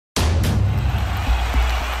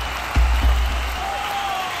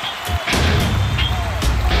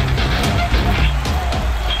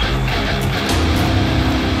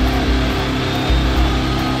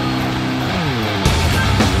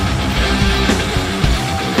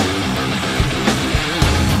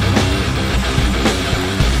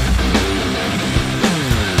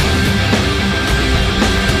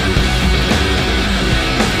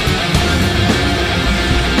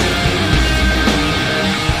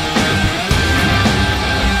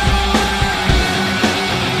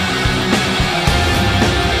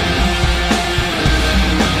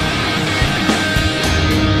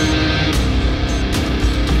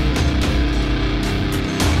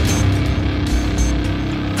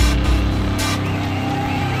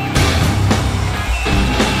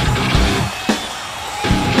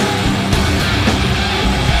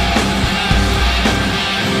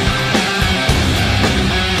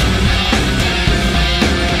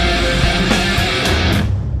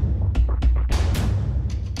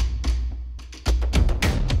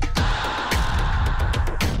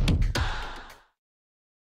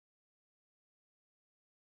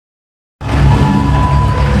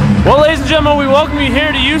Well, ladies and gentlemen, we welcome you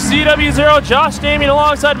here to UCW-Zero. Josh Damian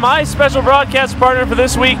alongside my special broadcast partner for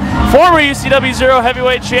this week, former UCW-Zero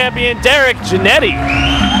heavyweight champion, Derek Giannetti.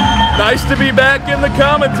 Nice to be back in the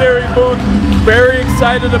commentary booth. Very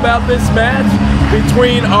excited about this match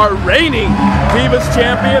between our reigning Divas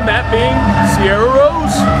champion, that being Sierra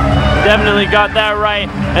Rose. Definitely got that right.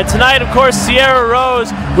 And tonight, of course, Sierra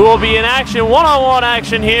Rose, who will be in action, one-on-one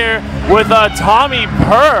action here with Tommy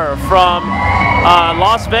Purr from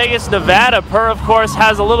Las Vegas, Nevada. Purr, of course,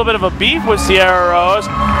 has a little bit of a beef with Sierra Rose,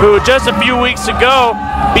 who just a few weeks ago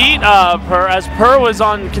beat Purr, as Purr was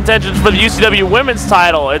on contention for the UCW women's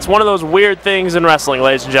title. It's one of those weird things in wrestling,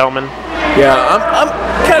 ladies and gentlemen. Yeah, I'm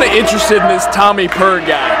kind of interested in this Tommy Purr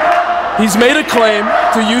guy. He's made a claim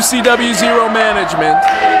to UCW-Zero management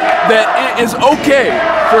that it is okay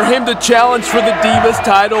for him to challenge for the Divas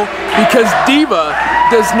title because Diva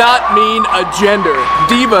does not mean a gender.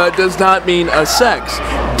 Diva does not mean a sex.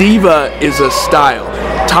 Diva is a style.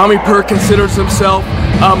 Tommy Purr considers himself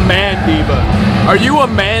a man diva. Are you a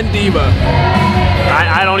man diva?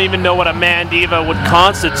 I don't even know what a man diva would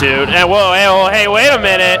constitute. And whoa, hey, wait a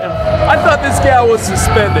minute. I thought this gal was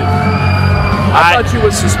suspended. I thought she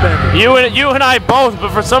was suspended. You and I both,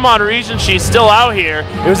 but for some odd reason she's still out here.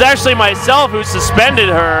 It was actually myself who suspended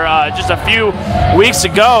her just a few weeks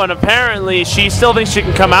ago, and apparently she still thinks she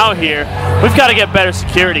can come out here. We've got to get better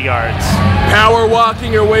security guards. Power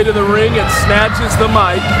walking her way to the ring and snatches the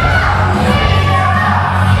mic.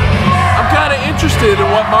 I'm kind of interested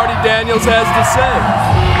in what Marty Daniels has to say.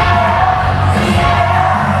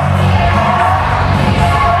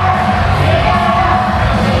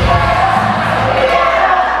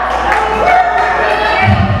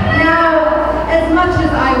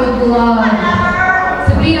 Love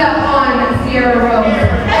to beat up on Sierra Rose.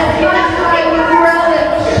 As much as I would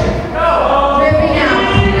relish ripping out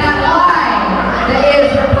that lie that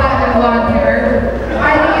is her platinum blonde hair,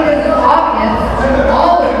 I think it is obvious to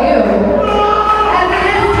all of you, as it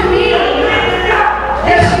is to me,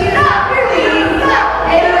 that she is not really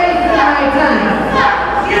a waste of my time.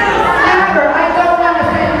 However, I don't want to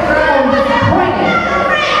send her home disappointed.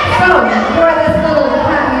 So, for this little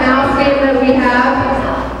cat and mouse game that we have,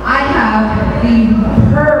 I have the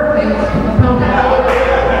perfect opponent.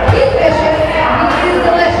 He's vicious, he is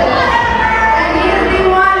delicious, and he is the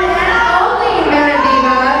one and only man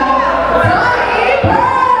diva, Tommy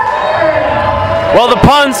Purr! Well, the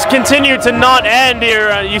puns continue to not end here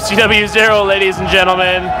on UCW-Zero, ladies and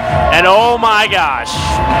gentlemen, and oh my gosh.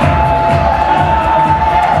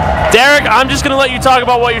 Derek, I'm just going to let you talk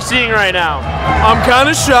about what you're seeing right now. I'm kind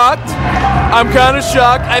of shocked. I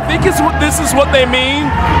think this is what they mean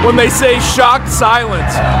when they say shocked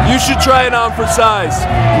silence. You should try it on for size.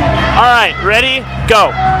 All right, ready?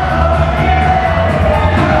 Go.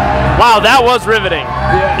 Wow, that was riveting.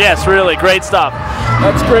 Yeah. Yes, really, great stuff.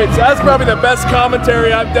 That's great. So that's probably the best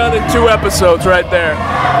commentary I've done in 2 episodes right there.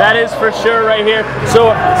 That is for sure right here. So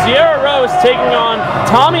Sierra Rose taking on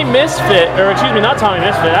Tommy Misfit, or excuse me, not Tommy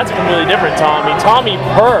Misfit, that's a completely different Tommy. Tommy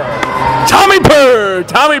Purr. Tommy Purr!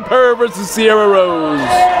 Tommy Purr versus Sierra Rose.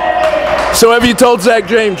 So have you told Zach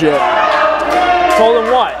James yet? Told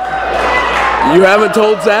him what? You haven't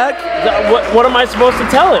told Zach? What am I supposed to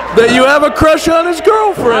tell him? That you have a crush on his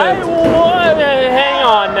girlfriend. Hang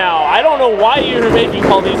on now. I don't know why you're making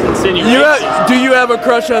all these insinuations. Do you have a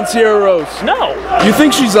crush on Sierra Rose? No. You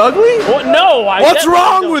think she's ugly? What? No. What's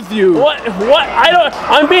wrong with you? What? I don't.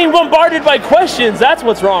 I'm being bombarded by questions. That's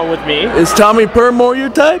what's wrong with me. Is Tommy Purr more your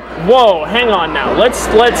type? Whoa, hang on now. Let's.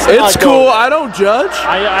 It's cool. I don't judge.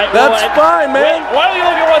 That's fine, man. Why don't you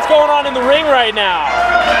look at what's going on in the ring right now?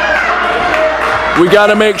 We got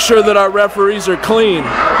to make sure that our referees are clean.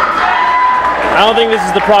 I don't think this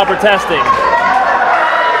is the proper testing.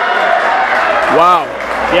 Wow.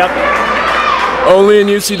 Yep. Only in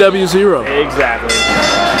UCW-Zero. Exactly.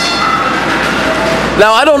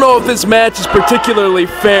 Now, I don't know if this match is particularly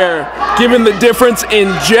fair, given the difference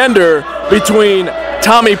in gender between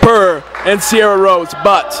Tommy Purr and Sierra Rose,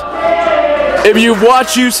 but if you've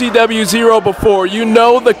watched UCW-Zero before, you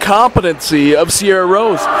know the competency of Sierra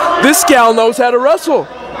Rose. This gal knows how to wrestle.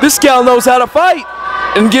 This gal knows how to fight.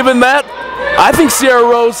 And given that, I think Sierra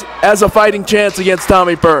Rose has a fighting chance against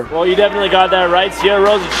Tommy Purr. Well, you definitely got that right. Sierra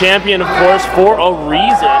Rose is a champion, of course, for a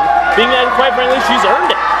reason. Being that, quite frankly, she's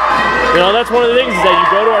earned it. You know, that's one of the things is that you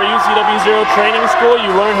go to our UCW-Zero training school,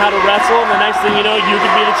 you learn how to wrestle, and the next thing you know, you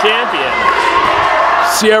could be the champion.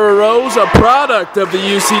 Sierra Rose, a product of the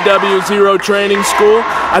UCW-Zero training school.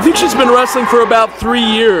 I think she's been wrestling for about 3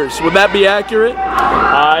 years. Would that be accurate?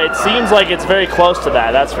 It seems like it's very close to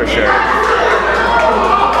that, that's for sure.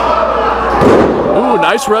 Ooh,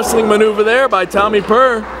 nice wrestling maneuver there by Tommy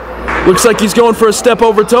Purr. Looks like he's going for a step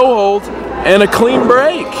over toe hold and a clean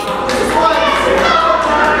break.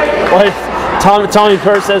 Well, if Tommy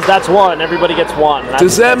Purr says that's one, everybody gets one.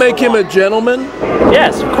 Does that make him a gentleman?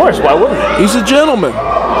 Yes, of course. Why wouldn't he? He's a gentleman.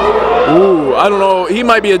 Ooh, I don't know. He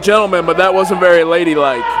might be a gentleman, but that wasn't very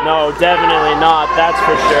ladylike. No, definitely not. That's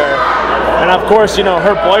for sure. And of course, you know,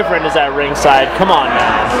 her boyfriend is at ringside. Come on,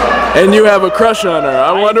 man. And you have a crush on her.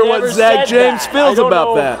 I wonder what Zach James feels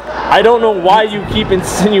about that. I don't know why you keep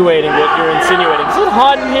insinuating what you're insinuating. Is it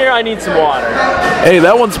hot in here? I need some water. Hey,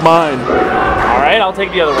 that one's mine. All right, I'll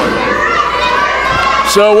take the other one.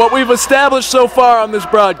 So what we've established so far on this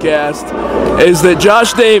broadcast is that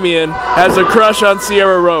Josh Damian has a crush on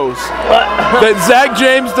Sierra Rose. That Zach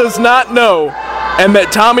James does not know, and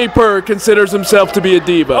that Tommy Purr considers himself to be a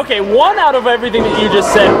diva. Okay, one out of everything that you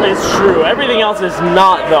just said is true. Everything else is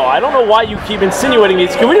not, though. I don't know why you keep insinuating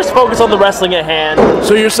these. Can we just focus on the wrestling at hand?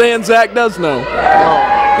 So you're saying Zach does know? Oh,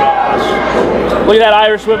 my gosh. Look at that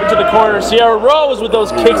Irish whip into the corner. Sierra Rose with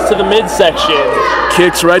those kicks to the midsection.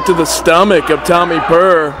 Kicks right to the stomach of Tommy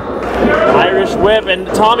Purr. Irish whip, and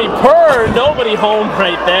Tommy Purr, nobody home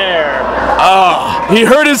right there. Ah, he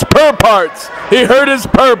hurt his Purr parts. He hurt his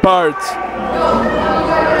Purr parts.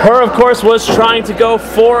 Purr, of course, was trying to go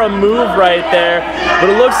for a move right there, but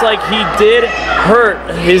it looks like he did hurt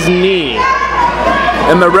his knee.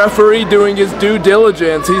 And the referee doing his due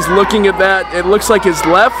diligence, he's looking at that. It looks like his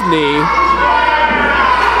left knee.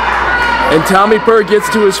 And Tommy Purr gets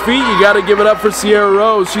to his feet. You got to give it up for Sierra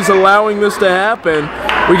Rose. She's allowing this to happen.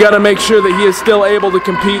 We got to make sure that he is still able to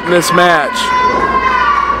compete in this match.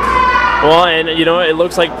 Well, and you know, it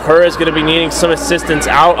looks like Purr is going to be needing some assistance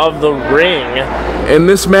out of the ring. And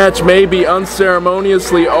this match may be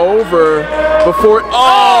unceremoniously over before...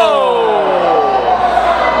 Oh!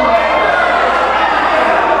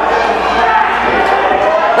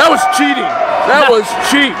 That was cheating. That was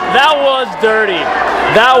cheap. That was dirty.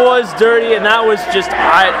 That was dirty, and that was just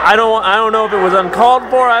I don't know if it was uncalled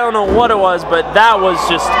for. I don't know what it was, but that was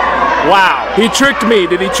just wow. He tricked me.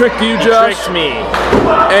 Did he trick you, Josh? He tricked me.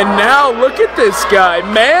 And now look at this guy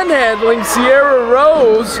manhandling Sierra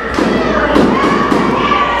Rose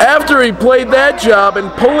after he played that job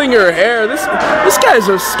and pulling her hair. This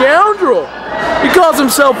guy's a scoundrel. He calls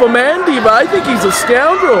himself a man diva. I think he's a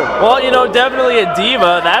scoundrel. Well, you know, definitely a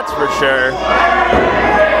diva, that's for sure.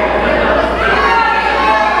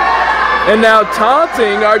 And now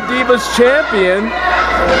taunting our Divas champion.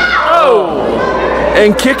 Oh!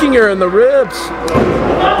 And kicking her in the ribs.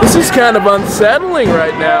 This is kind of unsettling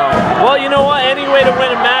right now. Well, you know what? Any way to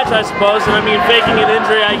win a match, I suppose. And I mean, faking an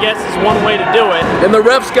injury, I guess, is one way to do it. And the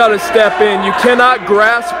ref's got to step in. You cannot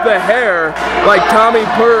grasp the hair like Tommy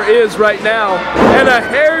Purr is right now. And a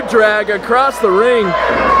hair drag across the ring.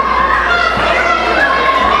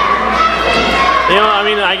 You know, I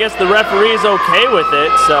mean, I guess the referee's okay with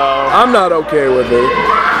it, so... I'm not okay with it.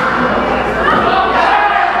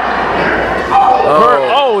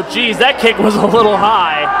 Oh, geez, that kick was a little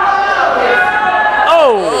high.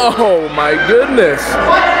 Oh! Oh, my goodness.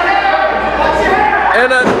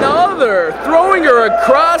 And another, throwing her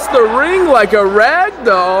across the ring like a rag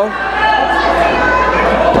doll.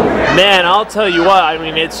 Man, I'll tell you what, I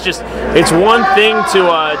mean, it's one thing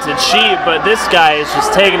to cheat, but this guy is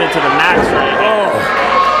just taking it to the max right now.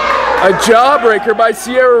 Oh, a jawbreaker by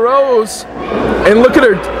Sierra Rose. And look at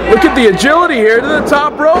her, look at the agility here to the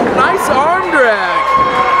top rope. Nice arm drag.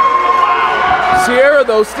 Sierra,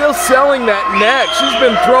 though, still selling that neck. She's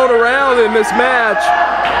been thrown around in this match.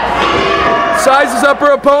 Sizes up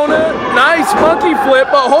her opponent. Nice monkey flip,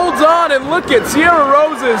 but holds on, and look at Sierra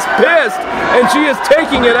Rose is pissed, and she is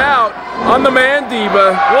taking it out on the man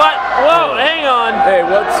diva. What? Whoa, hang on. Hey,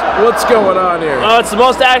 what's going on here? Oh, it's the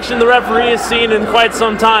most action the referee has seen in quite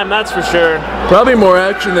some time, that's for sure. Probably more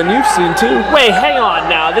action than you've seen, too. Wait, hang on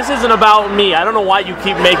now. This isn't about me. I don't know why you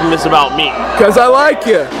keep making this about me. Because I like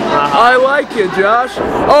you. I like you, Josh.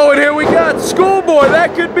 Oh, and here we got Schoolboy.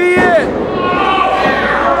 That could be it.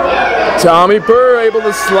 Tommy Purr able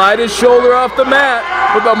to slide his shoulder off the mat,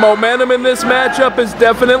 but the momentum in this matchup has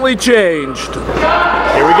definitely changed.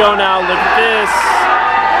 Here we go now, look at this.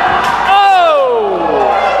 Oh!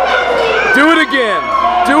 Do it again,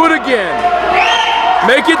 do it again.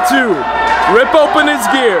 Make it two. Rip open his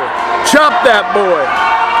gear. Chop that boy.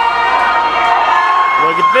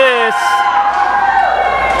 Look at this.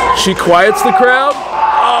 She quiets the crowd.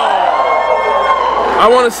 Oh! I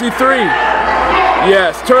want to see three.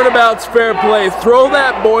 Yes, turnabout's fair play. Throw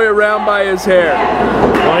that boy around by his hair.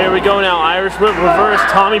 Well, here we go now. Irish whip reverse.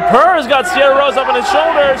 Tommy Purr's got Sierra Rose up on his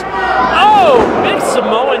shoulders. Oh, big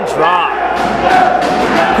Samoan drop.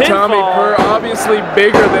 Pinfall. Tommy Purr obviously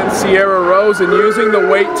bigger than Sierra Rose and using the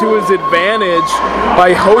weight to his advantage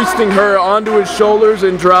by hoisting her onto his shoulders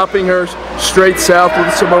and dropping her straight south with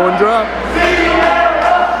a Samoan drop.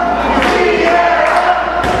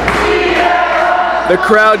 The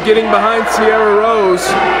crowd getting behind Sierra Rose,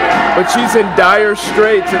 but she's in dire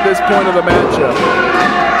straits at this point of the matchup.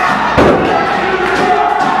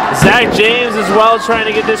 Zach James as well trying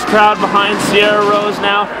to get this crowd behind Sierra Rose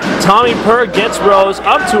now. Tommy Purr gets Rose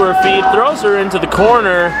up to her feet, throws her into the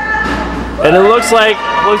corner, and it looks like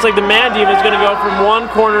the Man Diva is going to go from one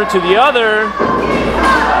corner to the other.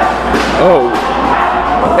 Oh,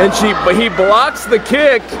 and he blocks the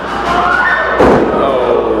kick.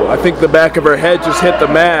 Oh, I think the back of her head just hit the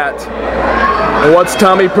mat. And what's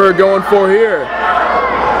Tommy Purr going for here?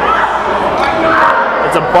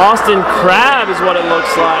 It's a Boston Crab is what it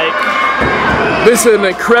looks like. This is an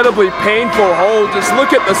incredibly painful hold. Just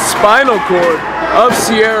look at the spinal cord of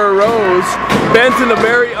Sierra Rose, bent in a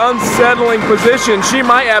very unsettling position. She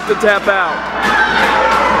might have to tap out.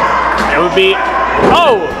 It would be,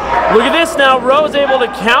 oh, look at this now. Rose able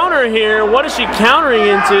to counter here. What is she countering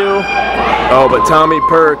into? Oh, but Tommy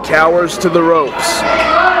Purr cowers to the ropes.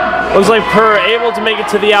 Looks like Purr able to make it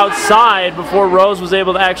to the outside before Rose was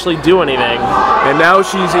able to actually do anything. And now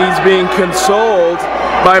he's being consoled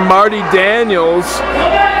by Marty Daniels.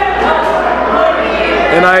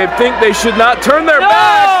 And I think they should not turn their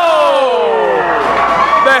back. Oh!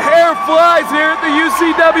 The hair flies here at the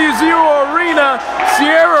UCW-Zero Arena.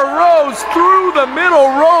 Sierra Rose through the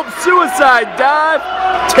middle rope, suicide dive,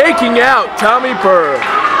 taking out Tommy Purr.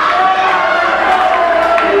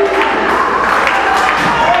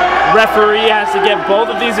 Referee has to get both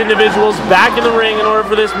of these individuals back in the ring in order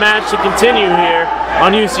for this match to continue here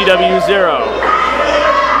on UCW-Zero.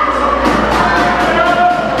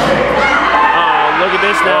 Look at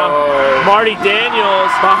this now. Marty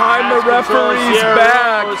Daniels behind the referee's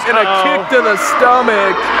back and a kick to the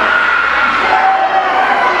stomach.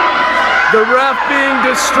 The ref being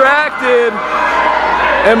distracted,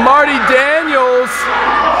 and Marty Daniels,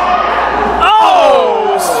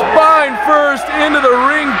 oh, spine first into the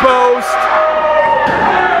ring post.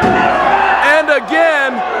 And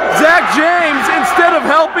again, Zach James, instead of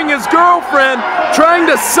helping his girlfriend, trying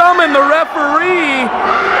to summon the referee.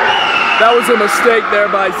 That was a mistake there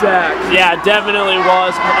by Zach. Yeah, definitely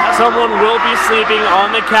was. Someone will be sleeping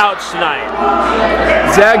on the couch tonight.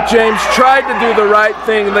 Zach James tried to do the right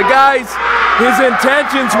thing. The guys, his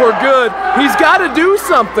intentions were good. He's got to do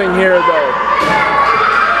something here, though.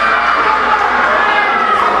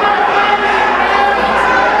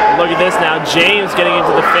 Look at this now. James getting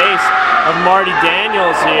into the face of Marty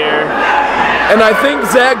Daniels here. And I think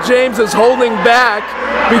Zach James is holding back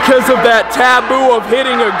because of that taboo of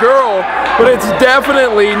hitting a girl, but it's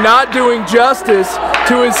definitely not doing justice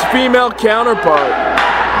to his female counterpart.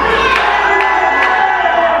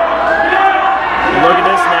 Look at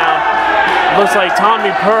this now. Looks like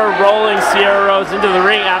Tommy Purr rolling Sierra Rose into the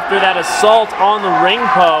ring after that assault on the ring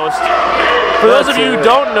post. For those of you who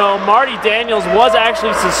don't know, Marty Daniels was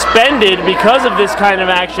actually suspended because of this kind of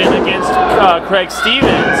action against Craig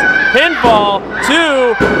Stevens. Pinfall,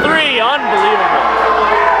 2, 3, unbelievable.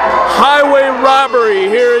 Highway robbery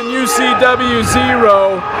here in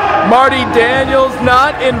UCW-Zero. Marty Daniels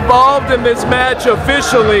not involved in this match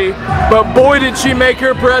officially, but boy did she make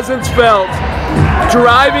her presence felt.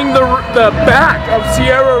 Driving the back of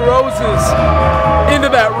Sierra Rose's into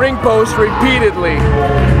that ring post repeatedly.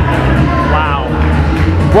 Wow.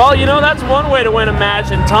 Well, you know, that's one way to win a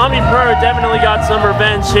match, and Tommy Purr definitely got some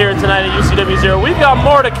revenge here tonight at UCW-Zero. We've got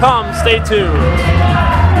more to come. Stay tuned.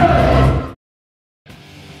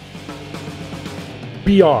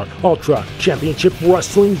 BR Ultra Championship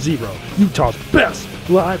Wrestling Zero, Utah's best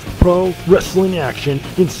live pro wrestling action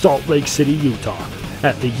in Salt Lake City, Utah,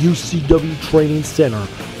 at the UCW Training Center,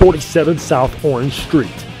 47 South Orange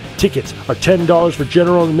Street. Tickets are $10 for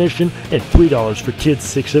general admission and $3 for kids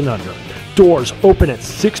 6 and under. Doors open at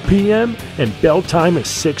 6 p.m. and bell time is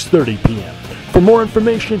 6:30 p.m. For more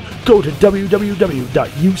information, go to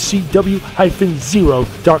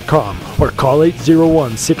www.ucw-zero.com or call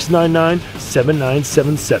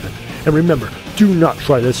 801-699-7977. And remember, do not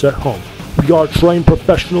try this at home. We are trained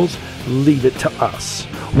professionals. Leave it to us.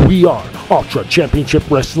 We are Ultra Championship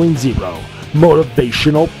Wrestling Zero.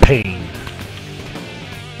 Motivational pain.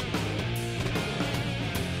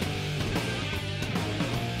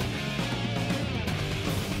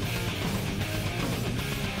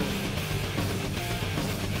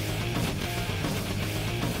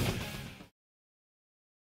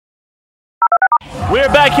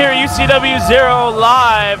 We're back here at UCW-Zero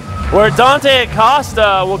Live, where Dante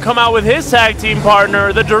Acosta will come out with his tag team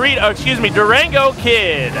partner, the Durango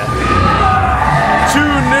Kid.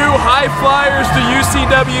 Two new high flyers to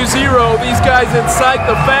UCW-Zero. These guys incite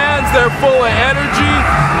the fans. They're full of energy.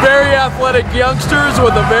 Very athletic youngsters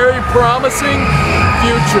with a very promising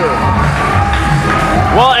future.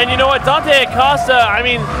 Well, and you know what, Dante Acosta, I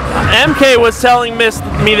mean, MK was telling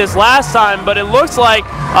me this last time, but it looks like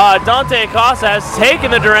Dante Acosta has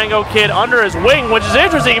taken the Durango Kid under his wing, which is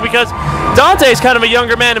interesting because Dante's kind of a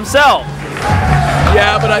younger man himself.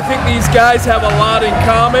 Yeah, but I think these guys have a lot in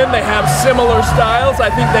common. They have similar styles. I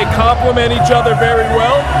think they complement each other very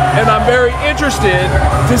well, and I'm very interested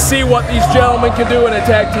to see what these gentlemen can do in a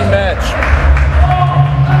tag team match.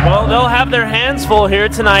 Well, they'll have their hands full here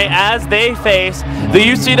tonight as they face the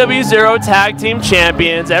UCW-Zero Tag Team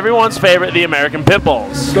Champions, everyone's favorite, the American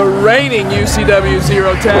Pitbulls. The reigning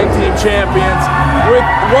UCW-Zero Tag Team Champions. With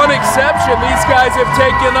one exception, these guys have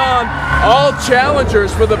taken on all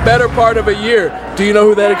challengers for the better part of a year. Do you know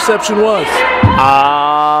who that exception was?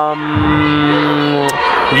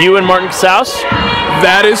 You and Martin Casaus?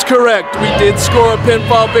 That is correct. We did score a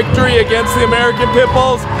pinfall victory against the American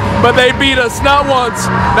Pitbulls, but they beat us not once,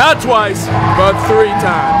 not twice, but 3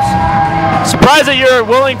 times. Surprised that you're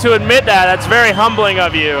willing to admit that. That's very humbling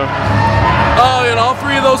of you. In all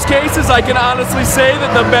 3 of those cases, I can honestly say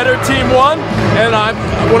that the better team won, and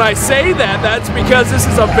when I say that, that's because this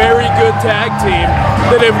is a very good tag team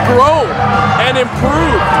that have grown and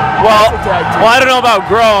improved. Well, I don't know about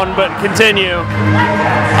grown, but continue.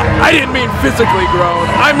 I didn't mean physically grown.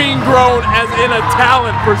 I mean grown as in a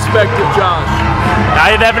talent perspective, Josh.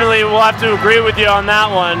 I definitely will have to agree with you on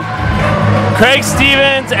that one. Craig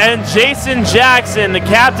Stevens and Jason Jackson, the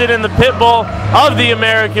captain and the pitbull of the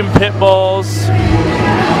American Pitbulls.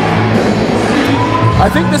 I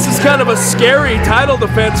think this is kind of a scary title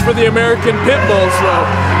defense for the American Pitbulls, though,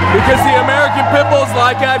 because the American Pitbulls,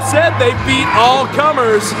 like I've said, they beat all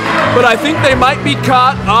comers, but I think they might be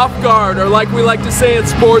caught off guard, or like we like to say in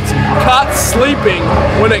sports, caught sleeping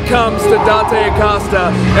when it comes to Dante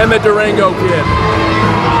Acosta and the Durango Kid.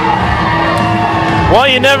 Well,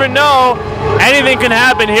 you never know. Anything can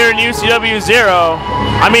happen here in UCW-Zero.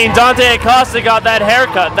 I mean, Dante Acosta got that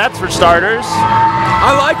haircut, that's for starters.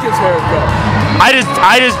 I like his haircut.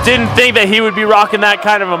 I just didn't think that he would be rocking that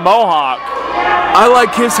kind of a mohawk. I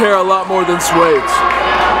like his hair a lot more than Swade's.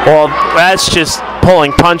 Well, that's just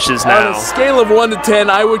pulling punches now. On a scale of 1 to 10,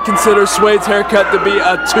 I would consider Swade's haircut to be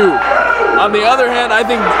a 2. On the other hand, I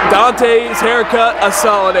think Dante's haircut, a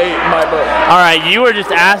solid 8 in my book. All right, you were just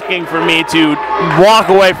asking for me to walk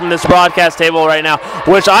away from this broadcast table right now,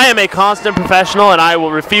 which I am a constant professional and I will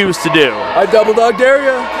refuse to do. I double dog dare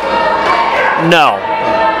you. No.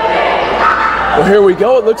 Well, here we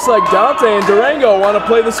go. It looks like Dante and Durango want to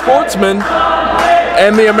play the sportsman,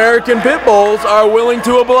 and the American Pitbulls are willing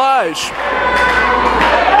to oblige.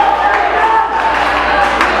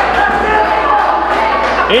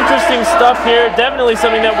 Interesting stuff here. Definitely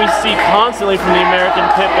something that we see constantly from the American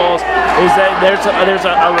Pitbulls is that there's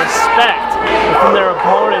a respect from their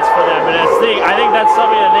opponents for them, and I think that's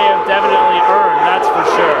something that they have definitely earned. That's for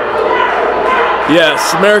sure.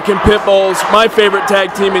 Yes, American Pitbulls, my favorite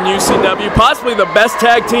tag team in UCW, possibly the best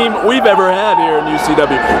tag team we've ever had here in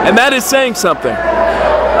UCW, and that is saying something.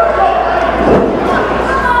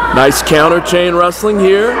 Nice counter chain wrestling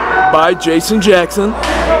here by Jason Jackson.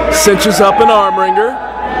 Cinches up an arm wringer.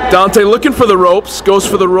 Dante looking for the ropes, goes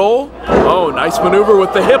for the roll. Oh, nice maneuver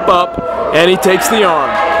with the hip up, and he takes the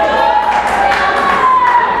arm.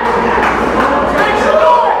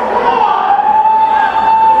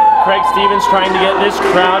 Craig Stevens trying to get this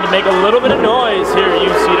crowd to make a little bit of noise here at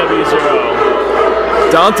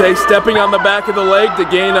UCW-Zero. Dante stepping on the back of the leg to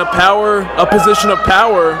gain a position of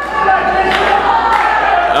power.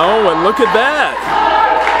 Oh, and look at that.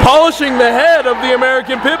 Polishing the head of the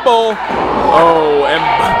American Pitbull. Oh, and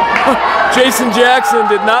Jason Jackson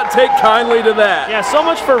did not take kindly to that. Yeah, so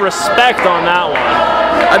much for respect on that one.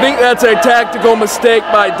 I think that's a tactical mistake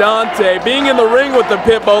by Dante. Being in the ring with the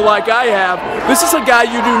Pitbull like I have, this is a guy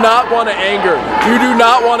you do not want to anger. You do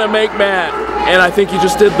not want to make mad. And I think he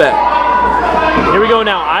just did that. Here we go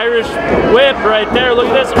now. Irish whip right there. Look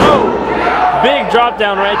at this. Oh, big drop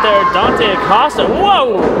down right there. Dante Acosta.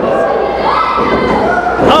 Whoa.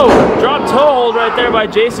 Oh, drop toe hold right there by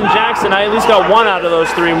Jason Jackson. I at least got 1 out of those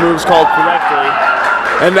 3 moves called correctly.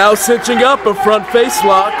 And now cinching up a front face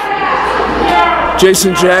lock.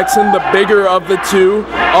 Jason Jackson, the bigger of the 2,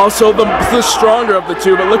 also the stronger of the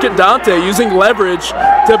 2. But look at Dante using leverage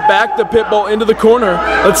to back the pit bull into the corner.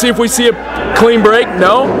 Let's see if we see a clean break.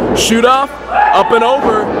 No. Shoot off. Up and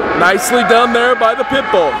over. Nicely done there by the pit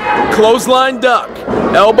bull. Clothesline duck.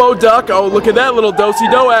 Elbow duck. Oh, look at that little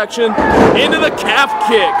do-si-do action. Into the calf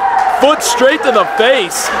kick. Foot straight to the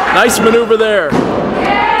face. Nice maneuver there.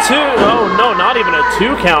 Oh no, not even a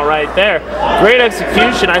 2 count right there. Great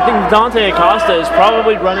execution. I think Dante Acosta is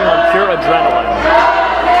probably running on pure adrenaline.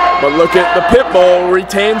 But look at the pit bull,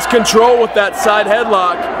 retains control with that side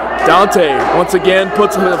headlock. Dante once again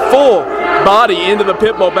puts his full body into the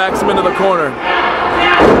pit bull, backs him into the corner.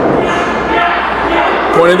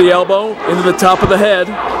 Point of the elbow into the top of the head.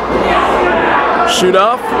 Shoot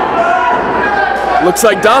off. Looks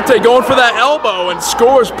like Dante going for that elbow and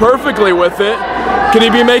scores perfectly with it. Could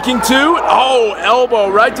he be making 2? Oh, elbow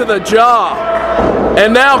right to the jaw.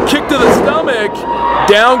 And now kick to the stomach.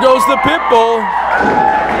 Down goes the pit bull.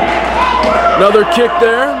 Another kick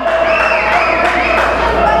there.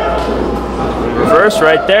 Reverse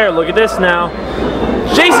right there. Look at this now.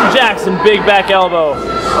 Jason Jackson, big back elbow.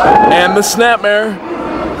 And the snapmare.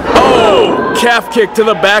 Oh, calf kick to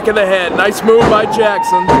the back of the head. Nice move by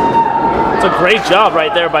Jackson. It's a great job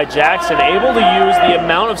right there by Jackson, able to use the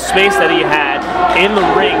amount of space that he had in the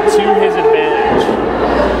ring to his advantage.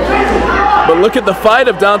 But look at the fight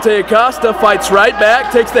of Dante Acosta, fights right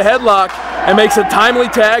back, takes the headlock, and makes a timely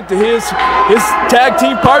tag to his tag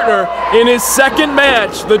team partner in his second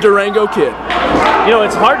match, the Durango Kid. You know,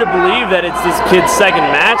 it's hard to believe that it's this kid's second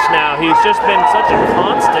match now. He's just been such a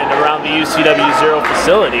constant around the UCW-Zero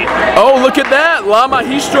facility. Oh, look at that, La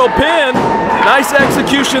Magistral pin. Nice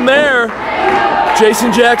execution there.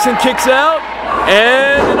 Jason Jackson kicks out,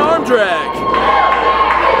 and an arm drag.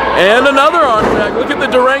 And another arm drag. Look at the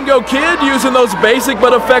Durango Kid using those basic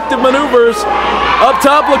but effective maneuvers. Up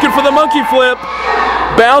top looking for the monkey flip.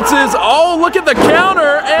 Bounces. Oh, look at the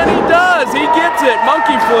counter, and he does. He gets it.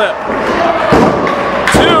 Monkey flip.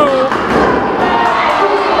 2.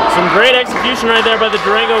 Some great execution right there by the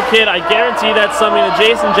Durango Kid. I guarantee that's something that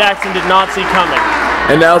Jason Jackson did not see coming.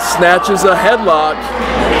 And now snatches a headlock.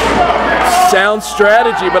 Sound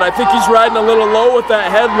strategy, but I think he's riding a little low with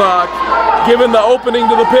that headlock, given the opening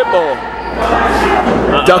to the pit bull.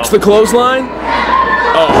 Ducks the clothesline.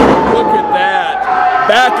 Oh, look at that.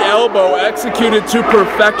 Back elbow executed to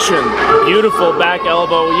perfection. Beautiful back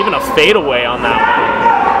elbow, even a fadeaway on that one.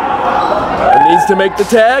 And needs to make the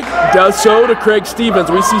tag. Does so to Craig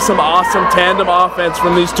Stevens. We see some awesome tandem offense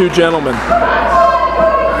from these two gentlemen.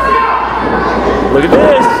 Look at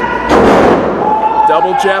this.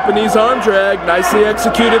 Double Japanese arm drag. Nicely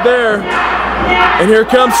executed there. And here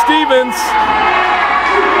comes Stevens.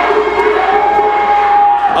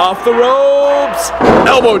 Off the ropes.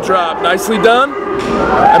 Elbow drop. Nicely done.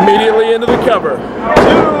 Immediately into the cover. 2.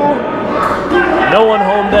 No one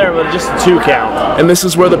home there, but just a 2 count. And this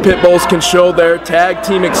is where the Pit Bulls can show their tag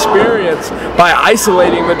team experience by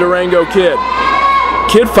isolating the Durango Kid.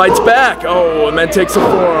 Kid fights back. Oh, and then takes a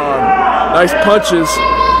forearm. Nice punches.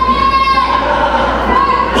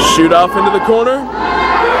 Shoot off into the corner. Look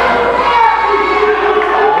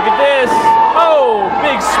at this. Oh,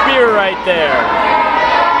 big spear right there.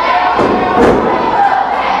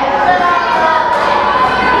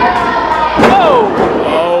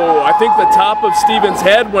 Oh, I think the top of Stevens'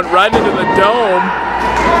 head went right into the dome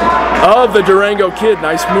of the Durango Kid.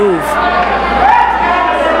 Nice move.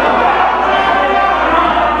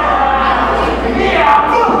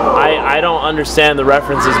 I don't understand the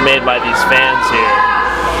references made by these fans here.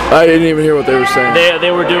 I didn't even hear what they were saying.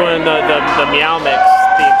 They were doing the Meow Mix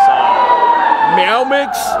theme song. Meow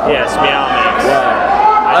Mix? Yes, Meow Mix.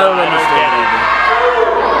 Wow. I don't understand either.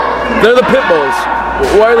 They're the Pit Bulls.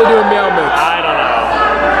 Why are they doing Meow Mix? I don't know.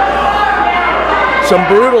 Some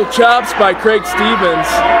brutal chops by Craig Stevens.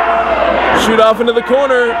 Shoot off into the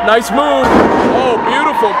corner. Nice move. Oh,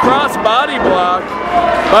 beautiful cross body block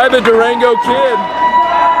by the Durango Kid.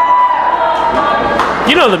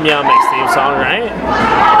 You know the Meow Mix theme song, right?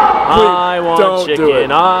 I want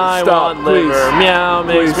chicken, I want liver, meow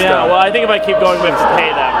mix, meow. Well, I think if I keep going, we have to pay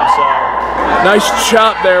them, so. Nice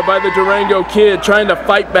chop there by the Durango Kid, trying to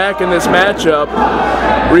fight back in this matchup.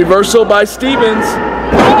 Reversal by Stevens.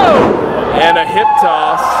 Oh! And a hip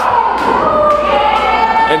toss.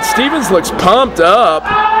 And Stevens looks pumped up.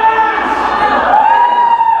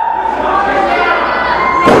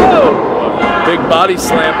 Oh! Big body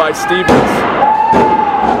slam by Stevens.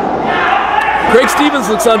 Craig Stevens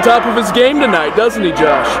looks on top of his game tonight, doesn't he,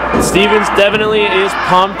 Josh? Stevens definitely is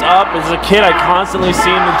pumped up. As a kid, I constantly see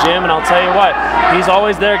in the gym, and I'll tell you what, he's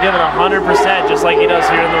always there giving 100%, just like he does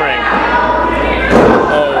here in the ring.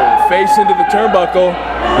 Oh, face into the turnbuckle,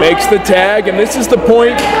 makes the tag, and this is the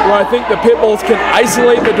point where I think the Pitbulls can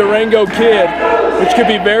isolate the Durango Kid, which could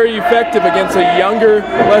be very effective against a younger,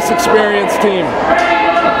 less experienced team.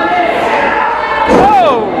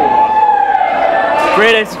 Whoa!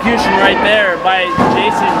 Great execution right there by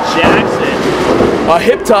Jason Jackson. A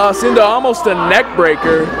hip toss into almost a neck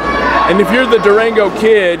breaker. And if you're the Durango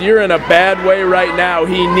Kid, you're in a bad way right now.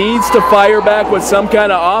 He needs to fire back with some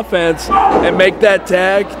kind of offense and make that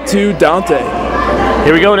tag to Dante.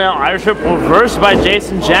 Here we go now. Irish whip reversed by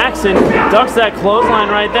Jason Jackson. Ducks that clothesline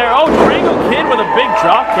right there. Oh, Durango Kid with a big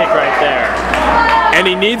drop kick right there. And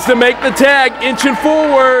he needs to make the tag, inching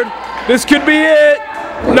forward. This could be it.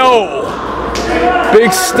 No.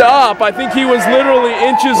 Big stop. I think he was literally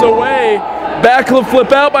inches away. Backlip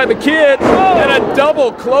flip out by the Kid, and a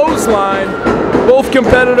double clothesline. Both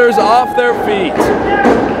competitors off their feet.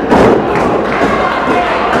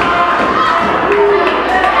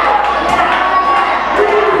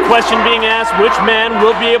 Question being asked, which man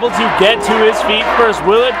will be able to get to his feet first?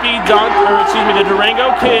 Will it be the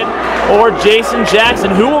Durango Kid or Jason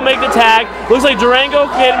Jackson? Who will make the tag? Looks like Durango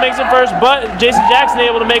Kid makes it first, but Jason Jackson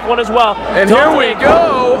able to make one as well. And here we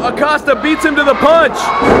go. Acosta beats him to the punch.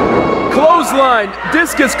 Clothesline,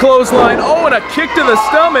 discus clothesline. Oh, and a kick to the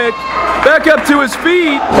stomach. Back up to his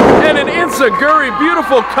feet, and an enziguri,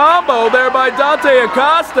 beautiful combo there by Dante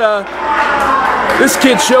Acosta. This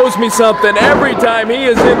kid shows me something every time he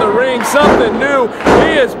is in the ring, something new.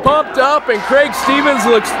 He is pumped up, and Craig Stevens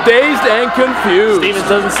looks dazed and confused. Stevens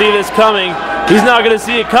doesn't see this coming. He's not going to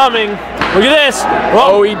see it coming. Look at this.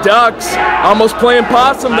 Oh, he ducks. Almost playing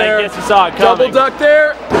possum there. I guess he saw it coming. Double duck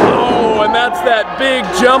there. Oh, and that's that big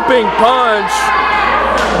jumping punch.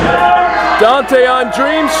 Dante on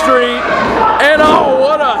Dream Street. And oh,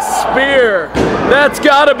 what a spear. That's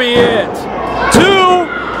got to be it. 2.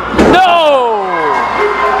 No!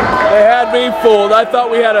 They had me fooled. I thought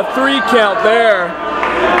we had a 3 count there.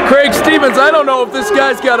 Craig Stevens, I don't know if this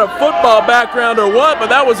guy's got a football background or what, but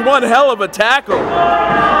that was one hell of a tackle.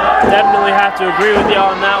 Definitely have to agree with you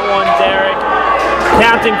on that one, Derek.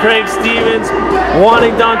 Captain Craig Stevens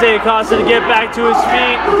wanting Dante Acosta to get back to his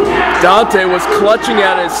feet. Dante was clutching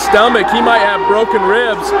at his stomach. He might have broken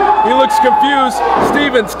ribs. He looks confused.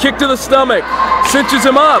 Stevens, kick to the stomach. Cinches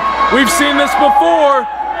him up. We've seen this before.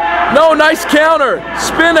 No, nice counter.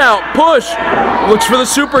 Spin out, push. Looks for the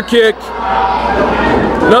super kick.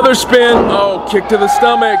 Another spin. Oh, kick to the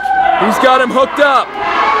stomach. He's got him hooked up.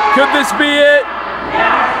 Could this be it?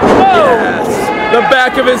 Yes. The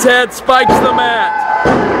back of his head spikes the mat.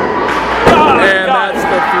 And that's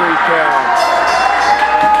the 3 count.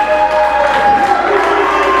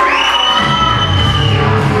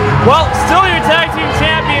 Well, still your tag team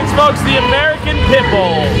champions, folks, the American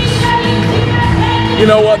Pitbulls. You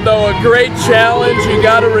know what, though? A great challenge. You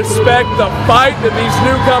got to respect the fight that these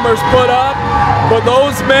newcomers put up. But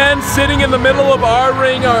those men sitting in the middle of our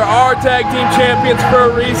ring are our tag team champions for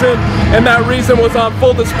a reason, and that reason was on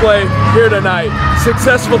full display here tonight.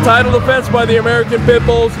 Successful title defense by the American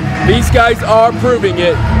Pitbulls. These guys are proving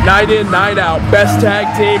it night in, night out. Best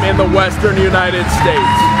tag team in the Western United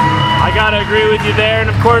States. I gotta agree with you there,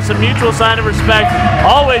 and of course a mutual sign of respect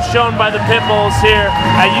always shown by the Pitbulls here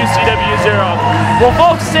at UCW-Zero. Well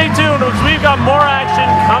folks, stay tuned because we've got more action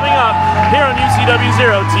coming up here on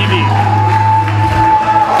UCW-Zero TV.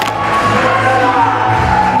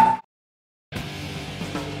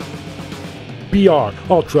 BR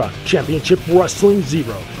Ultra Championship Wrestling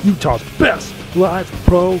Zero, Utah's best live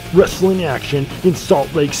pro wrestling action in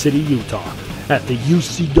Salt Lake City, Utah, at the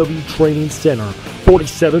UCW Training Center,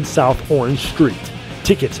 47 South Orange Street.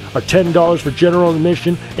 Tickets are $10 for general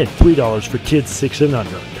admission and $3 for kids 6 and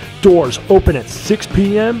under. Doors open at 6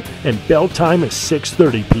 p.m. and bell time is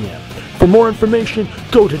 6:30 p.m. For more information,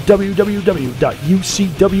 go to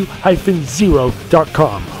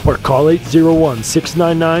www.ucw-zero.com or call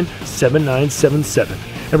 801-699-7977.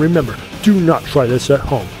 And remember, do not try this at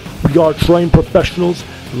home. We are trained professionals.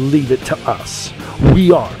 Leave it to us.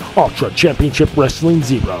 We are Ultra Championship Wrestling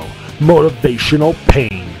Zero. Motivational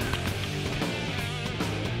pain.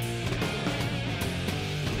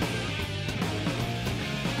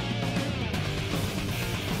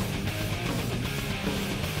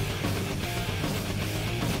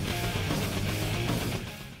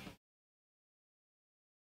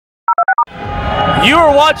 You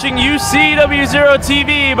are watching UCW-Zero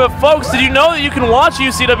TV, but folks, did you know that you can watch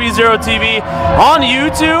UCW-Zero TV on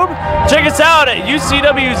YouTube? Check us out at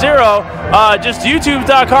UCW-Zero, just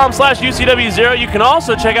youtube.com/UCW-Zero. You can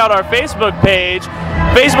also check out our Facebook page,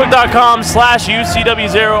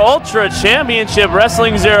 facebook.com/UCW-Zero Ultra Championship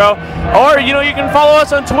Wrestling Zero, or you can follow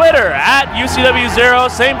us on Twitter at UCW-Zero.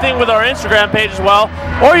 Same thing with our Instagram page as well.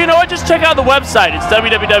 Or you know what? Just check out the website. It's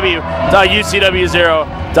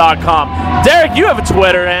www.ucwzero.com. Derek, you have a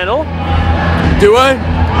Twitter handle. Do I?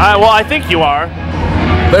 Well, I think you are.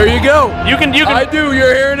 There you go. You can. I do.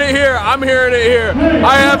 You're hearing it here. I'm hearing it here.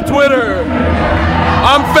 I have Twitter.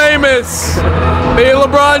 I'm famous. Me,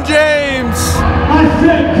 LeBron James,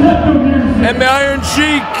 and the Iron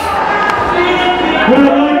Sheik. What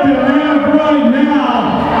I'd like to have right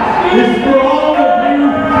now is for all of you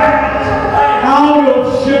fat, out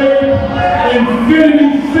of shape,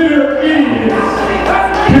 infinity fitter idiots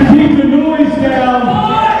to keep the noise down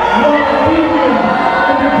while Deacon and the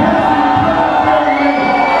Cassidy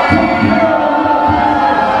family take care of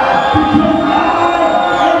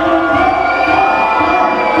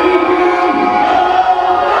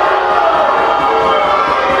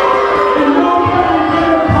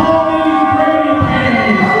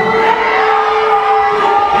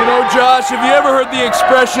Josh, have you ever heard the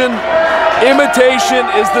expression, imitation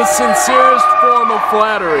is the sincerest form of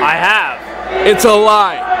flattery? I have. It's a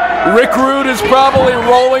lie. Rick Rude is probably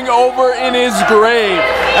rolling over in his grave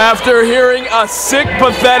after hearing a sick,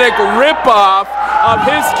 pathetic ripoff of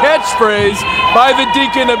his catchphrase by the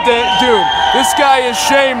Deacon of Doom. This guy is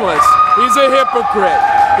shameless. He's a hypocrite.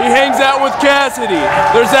 He hangs out with Cassidy.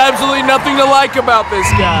 There's absolutely nothing to like about this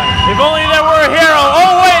guy. If only there were a hero.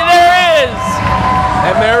 Oh wait, there is!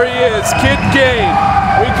 And there he is, Kid Kane.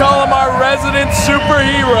 We call him our resident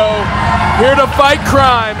superhero, here to fight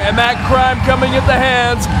crime, and that crime coming at the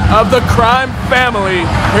hands of the crime family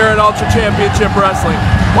here at Ultra Championship Wrestling.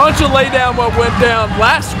 Why don't you lay down what went down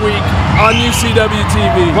last week on UCW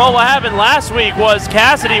TV? Well, what happened last week was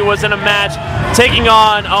Cassidy was in a match taking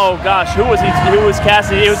on, oh gosh, who was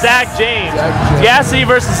Cassidy? It was Zach James. Cassidy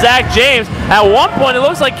versus Zach James. At one point, it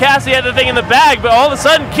looks like Cassidy had the thing in the bag, but all of a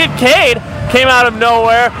sudden, Kid Cade came out of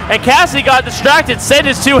nowhere, and Cassidy got distracted, sent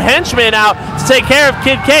his two henchmen out to take care of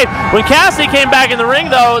Kid Cade. When Cassidy came back in the ring,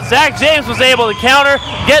 though, Zach James was able to counter,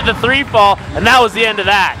 get the 3-fall, and that was the end of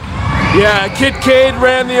that. Yeah, Kid Cade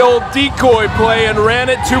ran the old decoy play and ran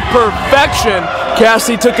it to perfection.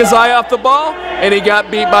 Cassidy took his eye off the ball, and he got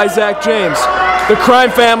beat by Zach James. The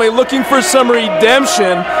crime family looking for some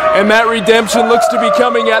redemption, and that redemption looks to be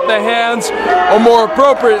coming at the hands, or more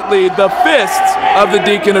appropriately, the fists of the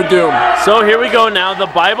Deacon of Doom. So here we go now. The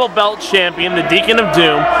Bible Belt champion, the Deacon of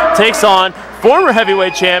Doom, takes on former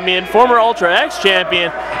heavyweight champion, former Ultra X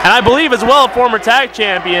champion, and I believe as well former tag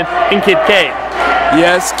champion in Kid Cade.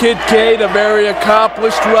 Yes, Kid Cade, a very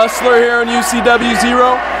accomplished wrestler here on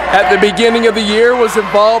UCW-Zero. At the beginning of the year was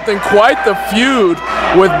involved in quite the feud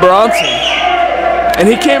with Bronson. And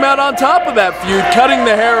he came out on top of that feud, cutting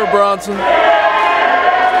the hair of Bronson.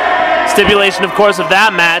 Stipulation, of course, of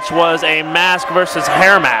that match was a mask versus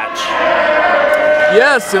hair match.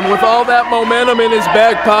 Yes, and with all that momentum in his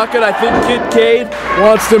back pocket, I think Kid Cade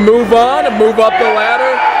wants to move on and move up the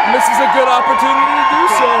ladder. And this is a good opportunity to do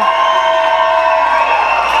so.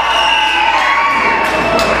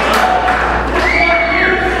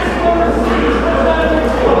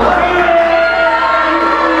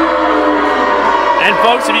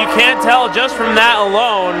 Folks, if you can't tell just from that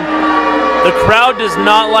alone, the crowd does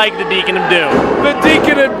not like the Deacon of Doom. The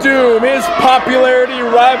Deacon of Doom, his popularity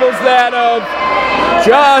rivals that of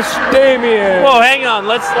Josh Damian. Whoa, hang on,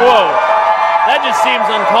 whoa. That just seems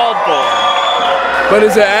uncalled for. But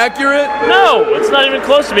is it accurate? No, it's not even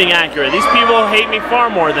close to being accurate. These people hate me far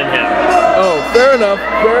more than him. Oh, fair enough,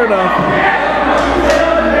 fair enough.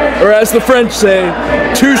 Or as the French say,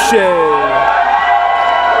 touché.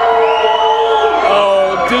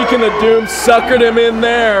 Deacon of Doom suckered him in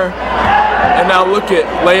there. And now look at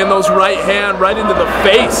laying those right hand right into the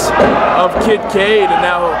face of Kid Cade, and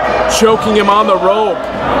now choking him on the rope.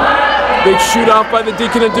 Big shoot off by the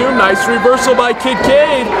Deacon of Doom. Nice reversal by Kid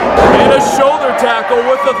Cade. And a shoulder tackle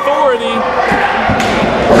with authority.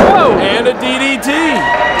 Whoa. And a DDT.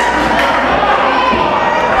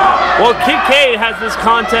 Well, Kid Cade has this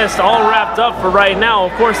contest all wrapped up for right now.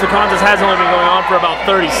 Of course, the contest has only been going on for about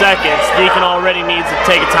 30 seconds. Deacon already needs to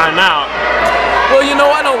take a timeout. Well, you know,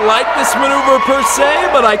 I don't like this maneuver per se,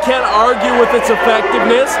 but I can't argue with its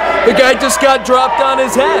effectiveness. The guy just got dropped on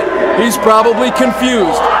his head. He's probably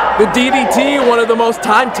confused. The DDT, one of the most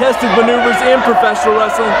time-tested maneuvers in professional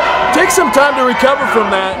wrestling, takes some time to recover from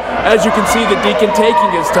that. As you can see, the Deacon taking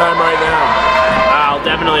his time right now. Wow,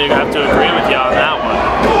 I'll definitely have to agree with you on that one.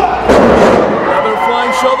 Another flying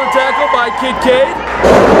shoulder tackle by Kid Cade.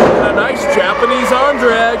 And a nice Japanese arm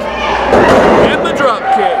drag. And the drop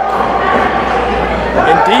kick.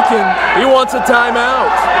 And Deacon, he wants a timeout.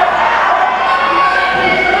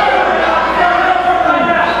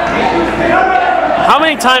 How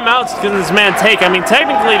many timeouts can this man take? I mean,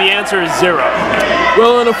 technically the answer is 0.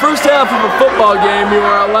 Well, in the first half of a football game, you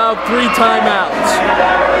are allowed 3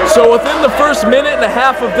 timeouts. So within the first minute and a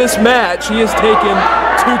half of this match, he has taken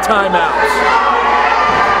 2 timeouts.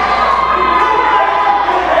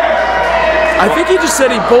 I think he just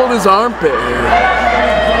said he pulled his armpit here.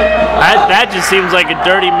 That just seems like a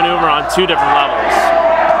dirty maneuver on 2 different levels.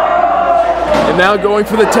 And now going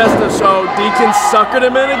for the tester, so Deacon suckered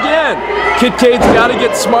him in again. Kid Cade's got to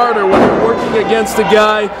get smarter when you're working against a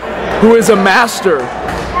guy who is a master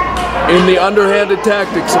in the underhanded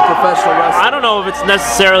tactics of professional wrestling. I don't know if it's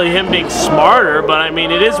necessarily him being smarter, but I mean,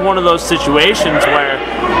 it is one of those situations where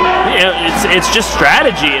it's just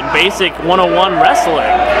strategy and basic 101 wrestling.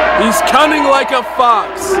 He's cunning like a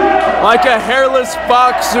fox, like a hairless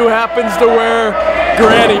fox who happens to wear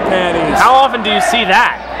granny panties. How often do you see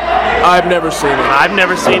that? I've never seen it. I've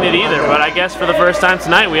never seen it either, but I guess for the first time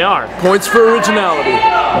tonight we are. Points for originality.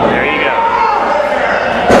 There you go.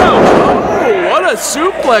 Oh, what a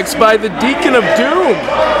suplex by the Deacon of Doom.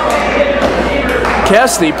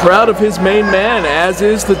 Cassidy proud of his main man, as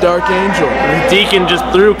is the Dark Angel. The Deacon just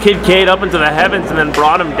threw Kid Cade up into the heavens and then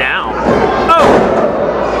brought him down. Oh!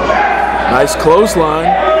 Nice clothesline.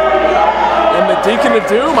 And the Deacon of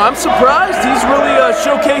Doom, I'm surprised. He's really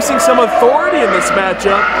showcasing some authority in this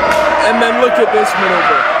matchup. And then look at this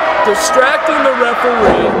maneuver. Distracting the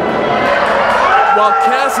referee while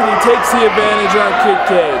Cassidy takes the advantage on Kid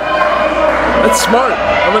Cade. That's smart.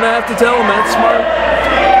 I'm going to have to tell him that's smart.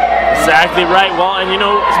 Exactly right. Well, and you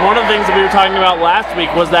know, one of the things that we were talking about last week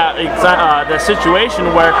was that the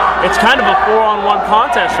situation where it's kind of a 4-on-1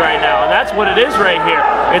 contest right now, and that's what it is right here.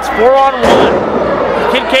 It's 4-on-1.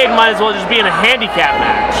 Kid Cade might as well just be in a handicap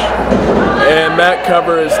match. And that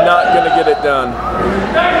cover is not going to get it done.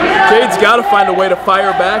 Cade's got to find a way to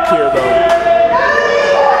fire back here, though.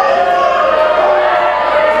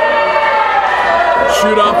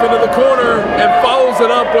 Shoot off into the corner and follows it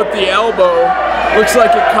up with the elbow. Looks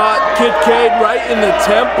like it caught Kid Cade right in the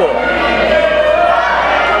temple.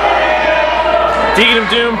 Deacon of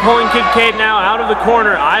Doom pulling Kid Cade now out of the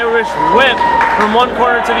corner. Irish whip from one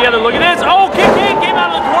corner to the other. Look at this. Oh, Kid Cade came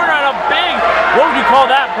out of the corner on a big, what would you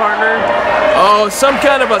call that, partner? Oh, some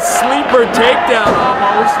kind of a sleeper takedown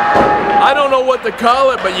almost. I don't know what to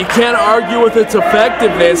call it, but you can't argue with its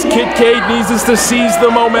effectiveness. Kid Cade needs us to seize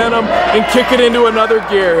the momentum and kick it into another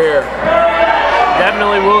gear here.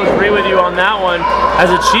 Definitely will agree with you on that one.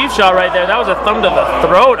 As a cheap shot right there, that was a thumb to the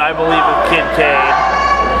throat, I believe, of Kid Cade.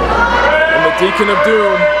 And the Deacon of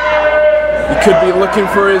Doom, he could be looking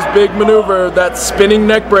for his big maneuver, that spinning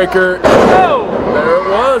neck breaker. Oh! There it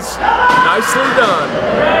was. Nicely done.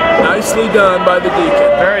 Nicely done by the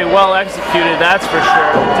Deacon. Very well executed, that's for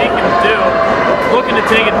sure. The Deacon of Doom looking to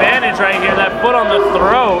take advantage right here. That foot on the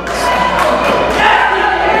throat.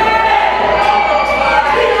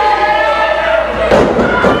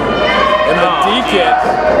 And the Deacon,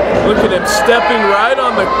 look at him stepping right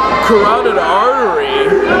on the carotid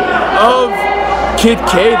artery of Kid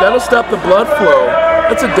Cade. That'll stop the blood flow.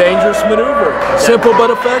 That's a dangerous maneuver. Simple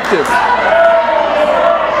but effective.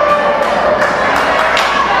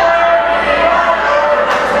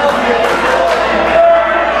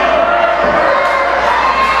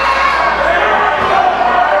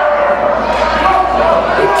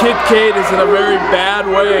 Kid Cade is in a very bad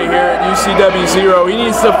way here at UCW-Zero. He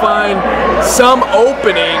needs to find some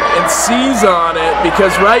opening and seize on it, because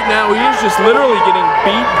right now he is just literally getting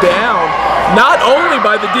beat down, not only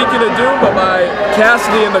by the Deacon of Doom, but by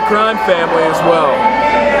Cassidy and the Crime family as well.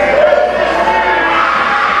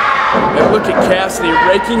 And look at Cassidy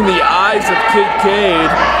raking the eyes of Kid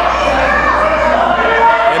Cade,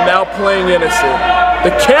 and now playing innocent.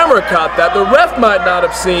 The camera caught that. The ref might not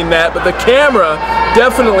have seen that, but the camera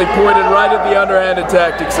definitely pointed right at the underhanded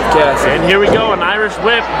tactics of Cassidy. And here we go, an Irish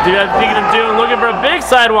whip. Deacon of Doom looking for a big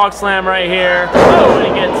sidewalk slam right here. Oh, and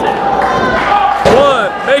he gets it. 1,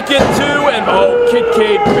 make it 2, and oh, Kid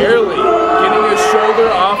Cade barely getting his shoulder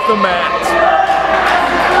off the mat.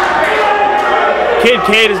 Kid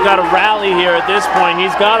Cade has got to rally here at this point.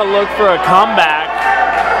 He's got to look for a comeback.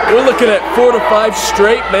 We're looking at 4 to 5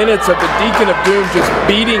 straight minutes of the Deacon of Doom just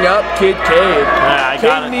beating up Kid Cade.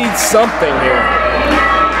 Cade needs something here.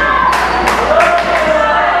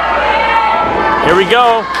 Here we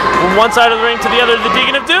go. From one side of the ring to the other, the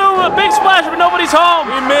Deacon of Doom. A big splash, but nobody's home.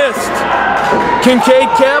 He missed. Kincaid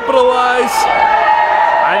capitalize.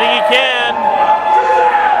 I think he can.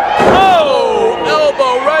 Oh,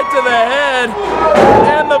 elbow right to the head.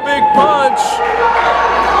 And the big punch.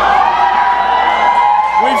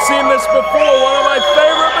 We've seen this before. One of my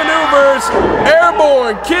favorite maneuvers.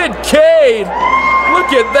 Airborne Kincaid.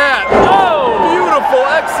 Look at that. Oh, beautiful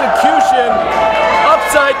execution.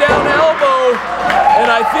 Upside down elbow. And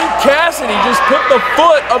I think Cassidy just put the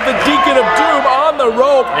foot of the Deacon of Doom on the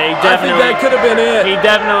rope. I think that could have been it. He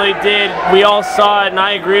definitely did. We all saw it, and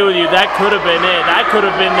I agree with you. That could have been it. That could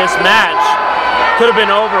have been this match. Could have been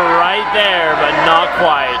over right there, but not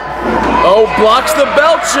quite. Oh, blocks the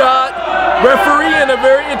belt shot. Referee in a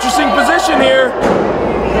very interesting position here.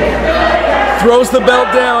 Throws the belt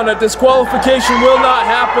down. A disqualification will not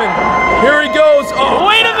happen. Here he goes. Oh,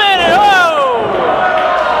 wait a minute. Oh!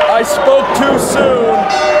 I spoke too soon.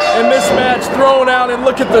 And this match thrown out, and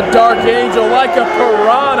look at the Dark Angel like a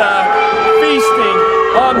piranha feasting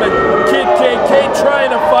on the Kid KK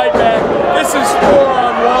trying to fight back. This is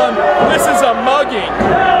 4-on-1. This is a mugging.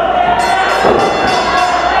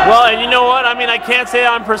 Well, and you know what? I mean, I can't say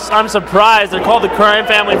I'm surprised. They're called the Crime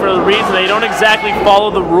Family for a reason. They don't exactly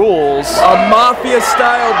follow the rules. A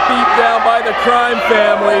mafia-style beatdown by the Crime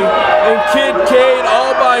Family, and Kid Cade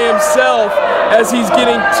all by himself as he's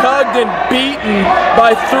getting tugged and beaten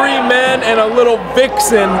by 3 men and a little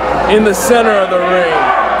vixen in the center of the ring.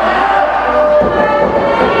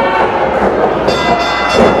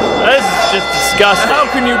 This is just disgusting. How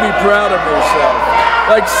can you be proud of yourself?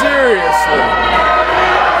 Like, seriously.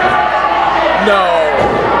 No.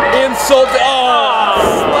 Insult.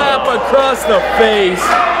 Oh, slap across the face.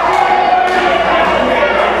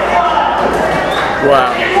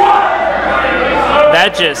 Wow.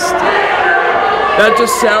 That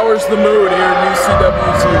just sours the mood here in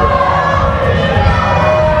UCW-Zero.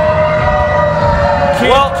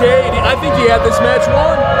 Kincaid, I think he had this match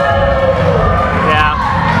won. Yeah.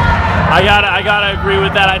 I gotta agree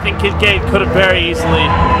with that. I think Kincaid could have very easily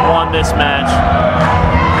won this match.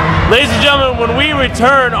 Ladies and gentlemen, when we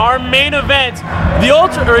return, our main event, the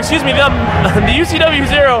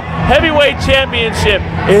UCW-Zero Heavyweight Championship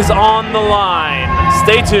is on the line.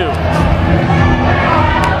 Stay tuned.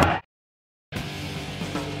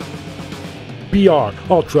 BR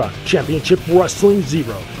Ultra Championship Wrestling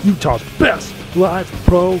Zero, Utah's best live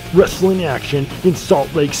pro wrestling action in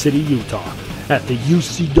Salt Lake City, Utah, at the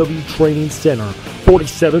UCW Training Center,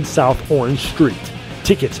 47 South Orange Street.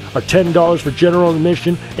 Tickets are $10 for general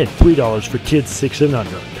admission and $3 for kids 6 and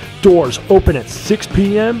under. Doors open at 6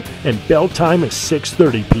 p.m. and bell time is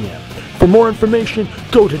 6:30 p.m. For more information,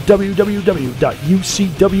 go to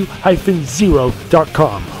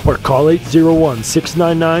www.ucw-zero.com or call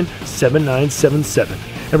 801-699-7977.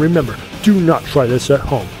 And remember, do not try this at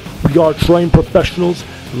home. We are trained professionals.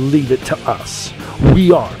 Leave it to us.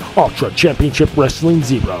 We are Ultra Championship Wrestling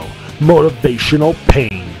Zero. Motivational pain.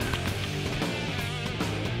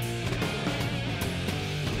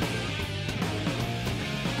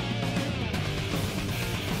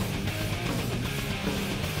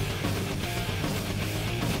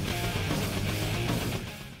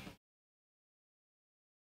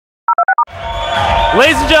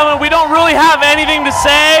 Ladies and gentlemen, we don't really have anything to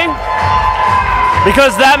say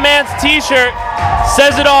because that man's t-shirt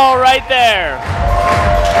says it all right there.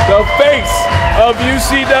 The face of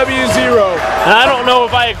UCW-Zero. And I don't know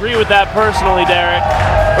if I agree with that personally, Derek.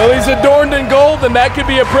 Well, he's adorned in gold, and that could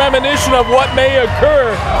be a premonition of what may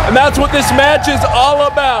occur. And that's what this match is all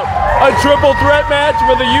about. A triple threat match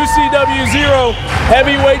for the UCW-Zero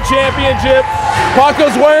Heavyweight Championship.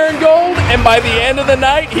 Paco's wearing gold, and by the end of the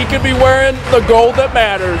night, he could be wearing the gold that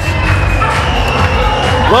matters.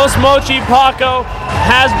 Los Mochi Paco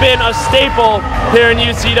has been a staple here in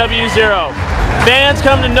UCW-Zero. Fans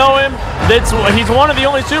come to know him. He's one of the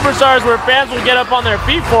only superstars where fans will get up on their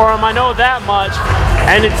feet for him. I know that much.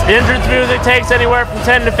 And its entrance music takes anywhere from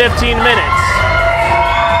 10 to 15 minutes.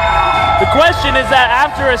 The question is that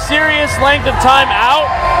after a serious length of time out,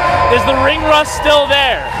 is the ring rust still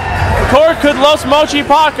there? Or could Los Mochi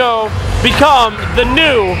Paco become the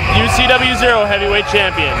new UCW-Zero Heavyweight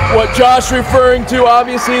Champion? What Josh referring to,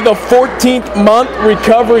 obviously, the 14th month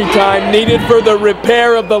recovery time needed for the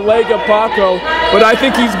repair of the leg of Paco. But I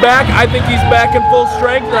think he's back. I think he's back in full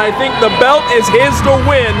strength, and I think the belt is his to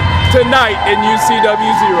win tonight in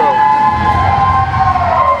UCW-Zero.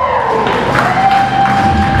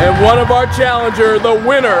 And one of our challenger, the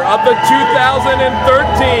winner of the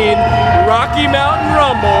 2013 Rocky Mountain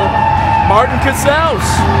Rumble, Martin Casaus.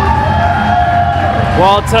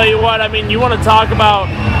 Well, I'll tell you what, I mean, you want to talk about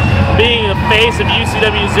being the face of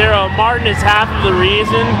UCW-Zero, Martin is half of the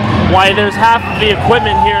reason why there's half of the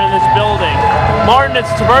equipment here in this building. Martin has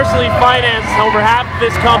personally financed over half of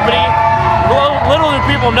this company. Little do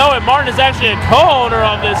people know it, Martin is actually a co-owner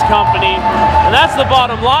of this company, and that's the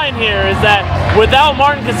bottom line here, is that without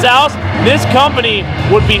Martin Casals, this company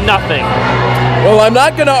would be nothing. Well, I'm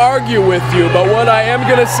not going to argue with you, but what I am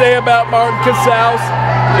going to say about Martin Casals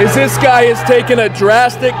is this guy has taken a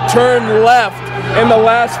drastic turn left in the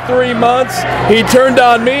last 3 months. He turned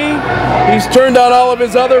on me, he's turned on all of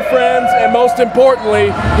his other friends, and most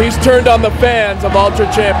importantly, he's turned on the fans of Ultra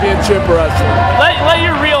Championship Wrestling. Let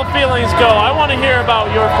your real feelings go. I want to hear about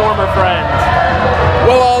your former friends.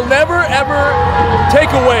 Well, I'll never ever take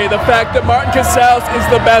away the fact that Martin Casals is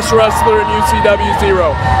the best wrestler in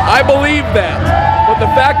UCW-Zero. I believe that. But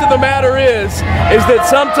the fact of the matter is that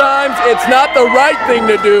sometimes it's not the right thing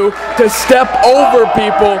to do to step over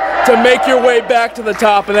people to make your way back to the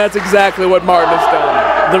top, and that's exactly what Martin has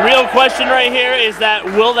done. The real question right here is that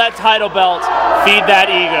will that title belt feed that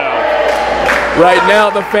ego? Right now,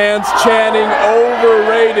 the fans chanting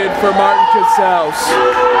overrated for Martin Casals.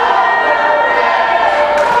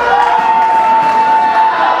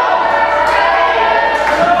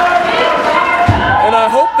 I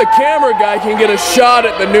hope the camera guy can get a shot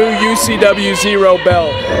at the new UCW-Zero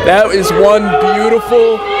belt. That is one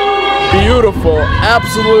beautiful, beautiful,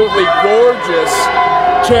 absolutely gorgeous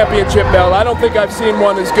championship belt. I don't think I've seen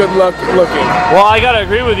one as good looking. Well, I gotta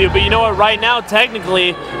agree with you, but you know what? Right now,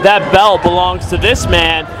 technically, that belt belongs to this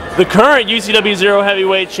man, the current UCW-Zero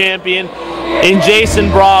heavyweight champion, in Jason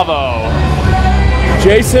Bravo.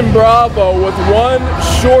 Jason Bravo, with one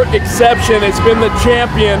short exception, has been the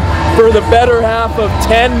champion for the better half of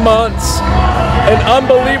 10 months. An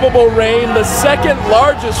unbelievable reign, the second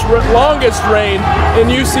longest reign in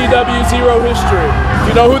UCW-Zero history. Do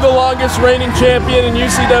you know who the longest reigning champion in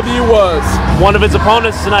UCW was? One of his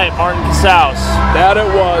opponents tonight, Martin Casals. That it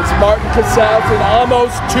was. Martin Casals, an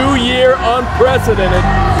almost 2-year unprecedented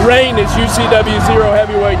reign as UCW-Zero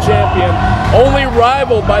heavyweight champion, only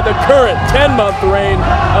rivaled by the current 10-month reign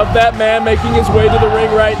of that man making his way to the ring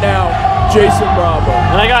right now, Jason Bravo.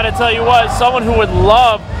 And I gotta tell you what, someone who would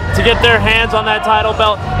love to get their hands on that title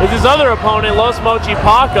belt is his other opponent, Los Mochi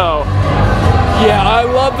Paco. Yeah, I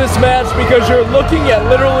love this match because you're looking at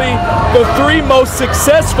literally the 3 most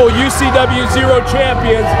successful UCW-Zero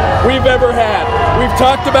champions we've ever had. We've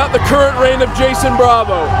talked about the current reign of Jason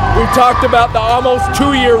Bravo. We've talked about the almost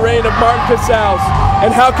 2-year reign of Martin Casals. And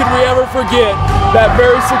how could we ever forget that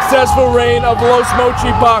very successful reign of Los Mochi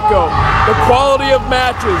Paco? The quality of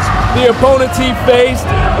matches, the opponents he faced,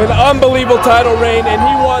 an unbelievable title reign, and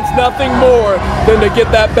he wants nothing more than to get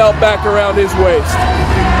that belt back around his waist.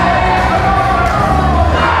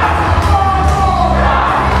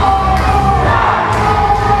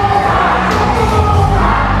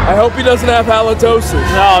 I hope he doesn't have halitosis.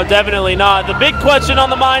 No, definitely not. The big question on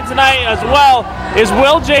the mind tonight as well is,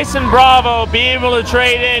 will Jason Bravo be able to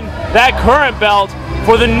trade in that current belt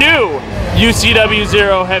for the new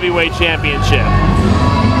UCW-Zero heavyweight championship?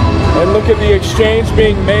 And look at the exchange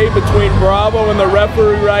being made between Bravo and the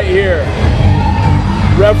referee right here.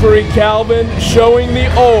 Referee Calvin showing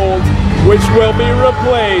the old, which will be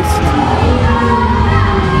replaced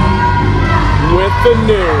with the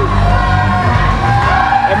new.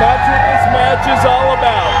 And that's what this match is all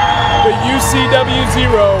about. The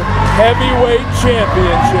UCW-Zero Heavyweight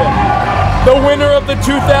Championship. The winner of the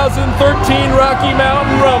 2013 Rocky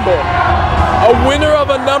Mountain Rumble. A winner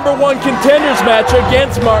of a #1 contenders match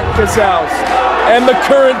against Martin Casals. And the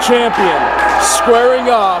current champion squaring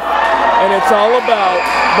off. And it's all about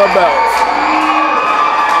the belts.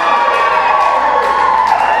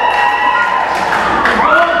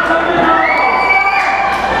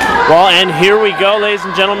 Well, and here we go, ladies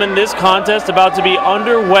and gentlemen. This contest about to be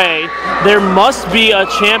underway. There must be a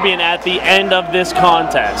champion at the end of this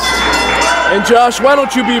contest. And Josh, why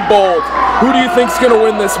don't you be bold? Who do you think's going to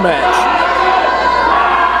win this match?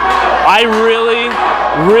 I really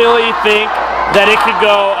think that it could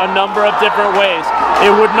go a number of different ways.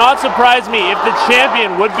 It would not surprise me if the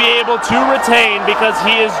champion would be able to retain, because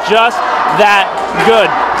he is just that good.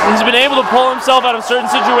 He's been able to pull himself out of certain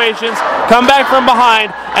situations, come back from behind,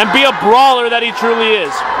 and be a brawler that he truly is.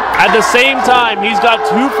 At the same time, he's got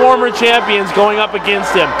 2 former champions going up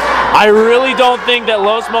against him. I really don't think that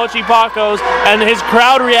Los Mochi Pacos and his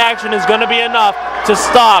crowd reaction is going to be enough to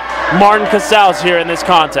stop Martin Casals here in this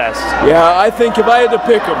contest. Yeah, I think if I had to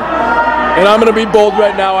pick him, and I'm going to be bold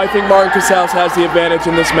right now, I think Martin Casals has the advantage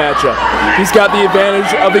in this matchup. He's got the advantage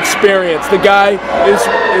of experience. The guy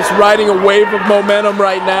is riding a wave of momentum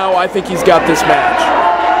right now. I think he's got this match.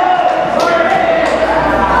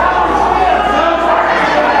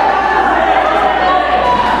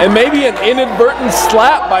 and maybe an inadvertent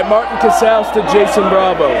slap by Martin Casals to Jason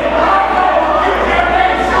Bravo.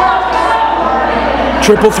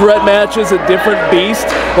 Triple threat match is a different beast.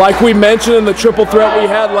 Like we mentioned in the triple threat we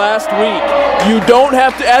had last week, you don't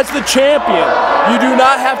have to, as the champion, you do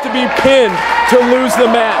not have to be pinned to lose the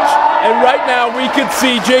match. And right now we could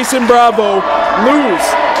see Jason Bravo lose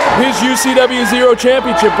his UCW-Zero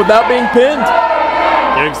championship without being pinned.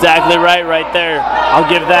 You're exactly right there. I'll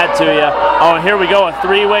give that to you. Oh, and here we go, a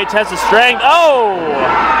three-way test of strength. Oh!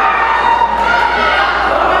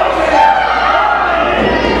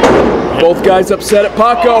 Both guys upset at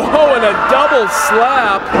Paco. Oh, and a double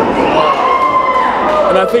slap.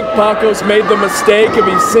 And I think Paco's made the mistake of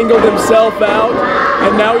he singled himself out,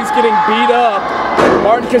 and now he's getting beat up.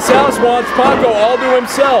 Martin Casals wants Paco all to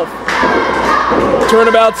himself.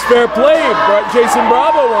 Turnabout's fair play. Jason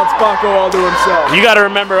Bravo wants Paco all to himself. You got to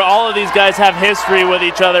remember, all of these guys have history with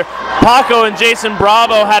each other. Paco and Jason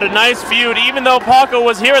Bravo had a nice feud, even though Paco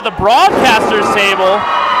was here at the broadcaster's table.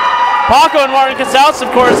 Paco and Martin Casals, of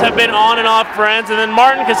course, have been on and off friends, and then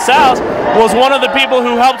Martin Casals was one of the people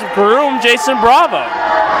who helped groom Jason Bravo.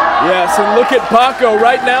 Yes, and look at Paco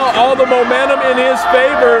right now, all the momentum in his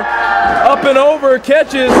favor. Up and over,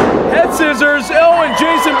 catches, head scissors. Oh, and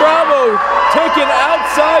Jason Bravo taken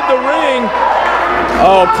outside the ring.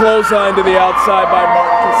 Oh, clothesline to the outside by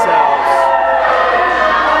Martin Casals.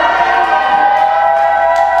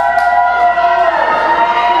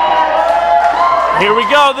 Here we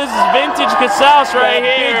go. This is vintage Casals right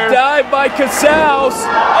here. Big dive by Casals.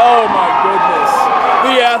 Oh my goodness.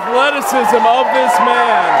 The athleticism of this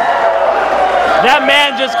man. That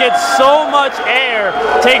man just gets so much air,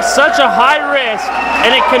 takes such a high risk,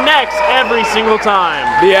 and it connects every single time.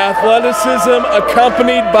 The athleticism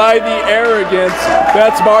accompanied by the arrogance.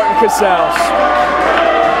 That's Martin Casals.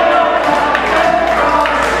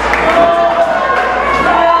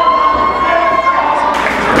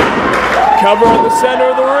 Cover in the center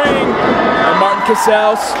of the ring, and Martin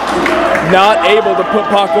Casals not able to put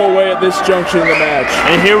Paco away at this junction in the match.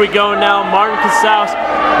 And here we go now, Martin Casals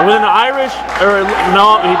with an Irish, or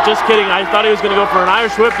no, just kidding. I thought he was going to go for an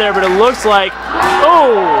Irish whip there, but it looks like,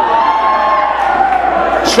 oh,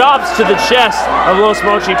 chops to the chest of Los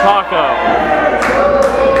Mochi Paco.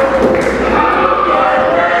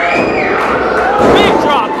 Big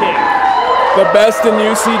drop kick. The best in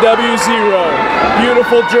UCW-Zero.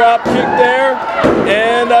 Beautiful drop kick there.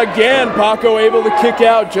 And again, Paco able to kick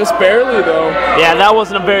out, just barely though. Yeah, that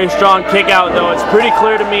wasn't a very strong kick out though. It's pretty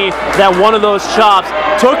clear to me that one of those chops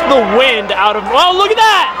took the wind out of, oh, look at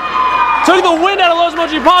that! Took the wind out of Los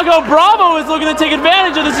Mochi Paco. Bravo is looking to take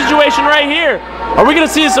advantage of the situation right here. Are we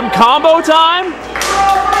gonna see some combo time?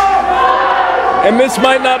 And this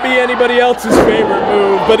might not be anybody else's favorite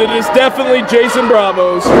move, but it is definitely Jason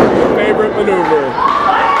Bravo's favorite maneuver.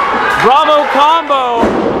 Bravo combo.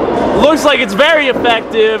 Looks like it's very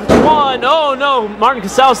effective. One, oh no, Martin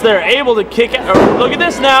Casals there, able to kick out. Look at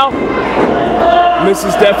this now. This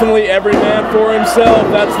is definitely every man for himself.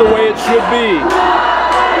 That's the way it should be.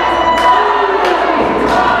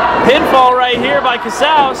 Pinfall right here by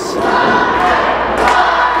Casals.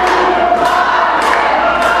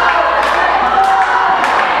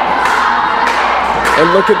 And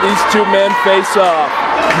look at these two men face off.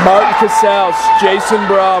 Martin Casals, Jason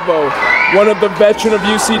Bravo, one of the veteran of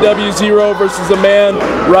UCW-Zero versus a man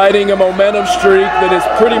riding a momentum streak that is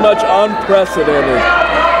pretty much unprecedented.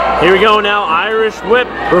 Here we go now, Irish whip,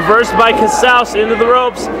 reversed by Casals into the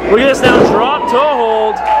ropes. Look at this now, drop toe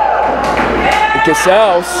hold.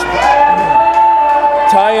 Casals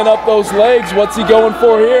tying up those legs. What's he going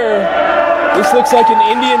for here? This looks like an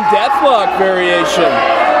Indian deathlock variation.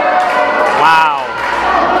 Wow.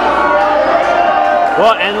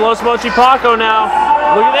 Well, and Los Mochi Paco now.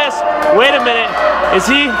 Look at this. Wait a minute. Is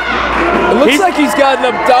he? It looks like he's got an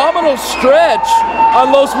abdominal stretch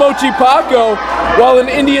on Los Mochi Paco while an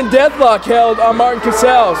Indian deadlock held on Martin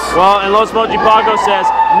Casals. Well, and Los Mochi Paco says,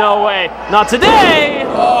 no way. Not today.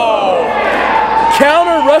 Oh.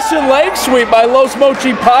 Counter Russian leg sweep by Los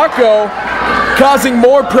Mochi Paco, causing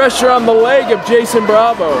more pressure on the leg of Jason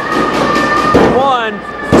Bravo. 1,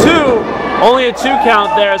 2. Only a 2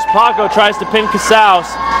 count there as Paco tries to pin Casals.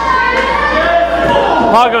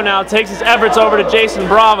 Paco now takes his efforts over to Jason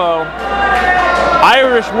Bravo.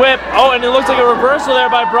 Irish whip. Oh, and it looks like a reversal there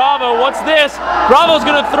by Bravo. What's this? Bravo's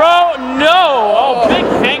gonna throw? No! Oh, big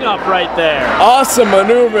hang up right there. Awesome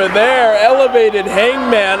maneuver there. Elevated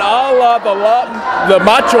hangman a la the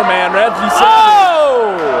Macho Man, Reggie said.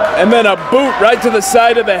 Oh! And then a boot right to the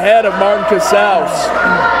side of the head of Martin Casals.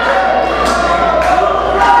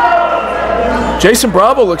 Jason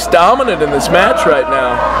Bravo looks dominant in this match right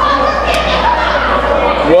now.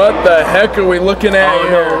 What the heck are we looking at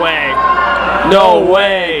here? No way. No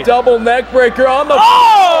way. Double neck breaker on the...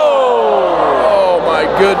 Oh my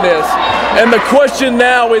goodness. And the question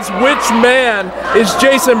now is, which man is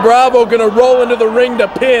Jason Bravo going to roll into the ring to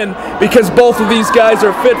pin, because both of these guys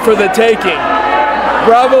are fit for the taking.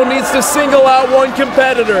 Bravo needs to single out one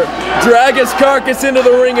competitor, drag his carcass into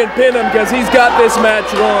the ring and pin him, because he's got this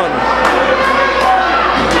match won.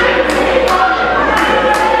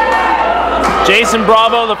 Jason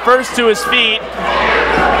Bravo, the first to his feet.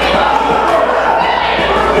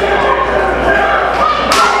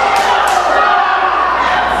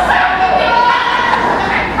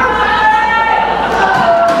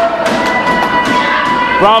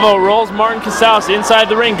 Bravo rolls Martin Casals inside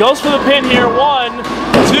the ring, goes for the pin here. 1,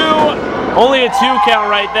 2, only a 2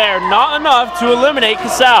 count right there. Not enough to eliminate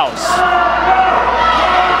Casals.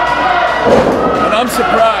 And I'm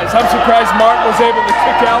surprised Martin was able to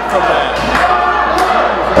kick out from that.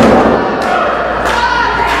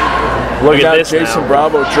 Look at this Jason now.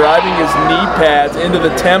 Bravo driving his knee pads into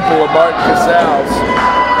the temple of Martin Casals.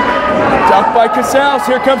 Ducked by Casals,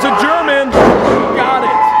 here comes a German. Got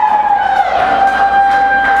it.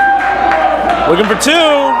 Looking for 2.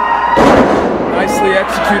 Nicely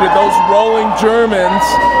executed, those rolling Germans.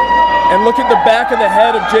 And look at the back of the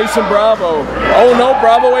head of Jason Bravo. Oh no,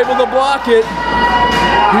 Bravo able to block it.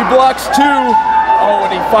 He blocks 2. Oh,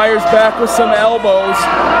 and he fires back with some elbows.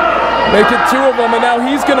 Make it 2 of them, and now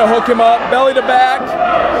he's gonna hook him up, belly to back.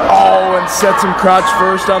 Oh, and sets him crotch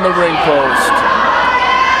first on the ring post.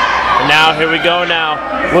 And now, here we go now.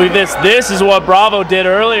 Look at this. This is what Bravo did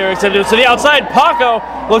earlier, except it was to the outside. Paco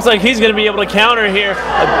looks like he's going to be able to counter here.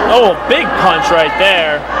 Oh, a big punch right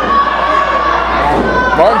there.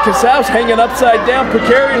 Martin Casals hanging upside down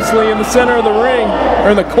precariously in the center of the ring, or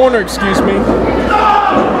in the corner, excuse me.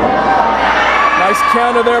 Nice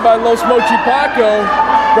counter there by Los Mochi Paco.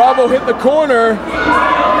 Bravo hit the corner.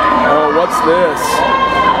 Oh, what's this?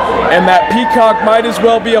 And that peacock might as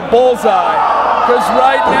well be a bullseye, because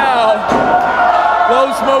right now,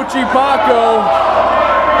 Los Mochi Paco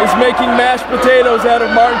is making mashed potatoes out of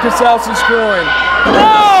Martin Casals' groin.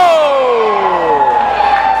 Oh!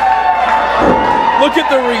 Look at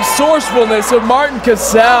the resourcefulness of Martin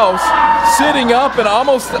Casals sitting up in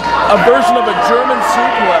almost a version of a German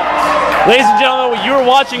suplex. Ladies and gentlemen, what you are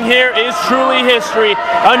watching here is truly history.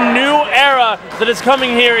 A new era that is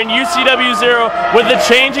coming here in UCW-Zero with the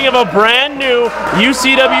changing of a brand new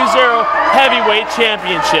UCW-Zero Heavyweight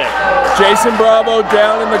Championship. Jason Bravo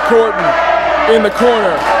down in the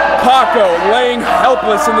corner. Paco laying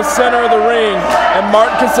helpless in the center of the ring, and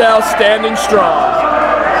Martin Casals standing strong.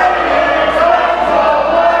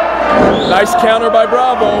 Nice counter by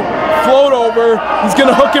Bravo. Float over. He's going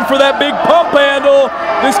to hook him for that big pump handle.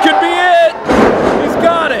 This could be it. He's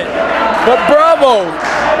got it. But Bravo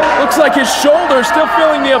looks like his shoulder still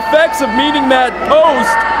feeling the effects of meeting that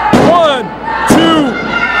post. 1, 2.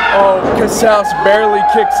 Oh, Casals barely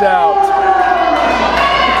kicks out.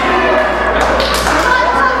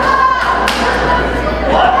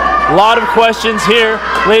 A lot of questions here.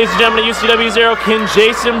 Ladies and gentlemen, UCW-Zero, can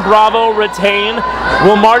Jason Bravo retain?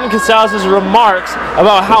 Will Martin Casals' remarks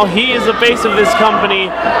about how he is the face of this company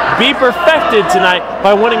be perfected tonight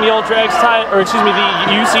by winning the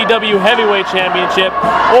the UCW Heavyweight Championship?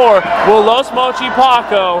 Or will Los Mochi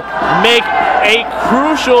Paco make a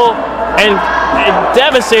crucial and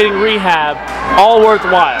devastating rehab all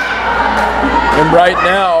worthwhile? And right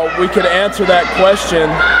now, we could answer that question.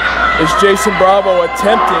 Is Jason Bravo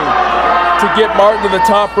attempting to get Martin to the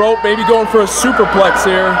top rope, maybe going for a superplex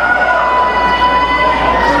here?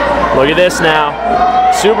 Look at this now.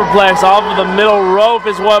 Superplex off of the middle rope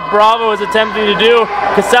is what Bravo is attempting to do.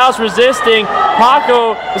 Casals resisting.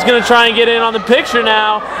 Paco is going to try and get in on the picture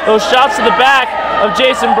now. Those shots to the back of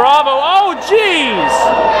Jason Bravo. Oh, jeez!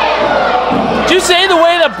 Did you say the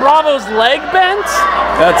way that Bravo's leg bent?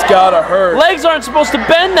 That's gotta hurt. Legs aren't supposed to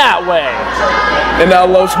bend that way. And now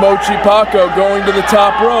Los Mochi Paco going to the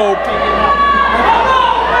top rope.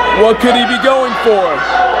 What could he be going for?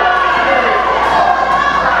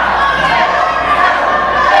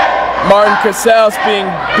 Martin Casals being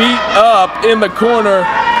beat up in the corner.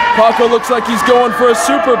 Paco looks like he's going for a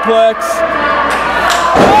superplex.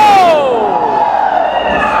 Oh!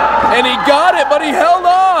 And he got it, but he held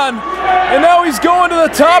on. And now he's going to the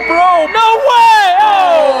top rope. No way!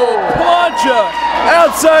 Oh! Plancha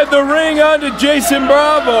outside the ring onto Jason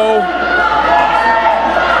Bravo.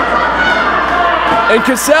 And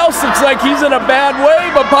Casals looks like he's in a bad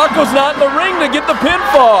way, but Paco's not in the ring to get the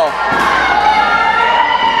pinfall.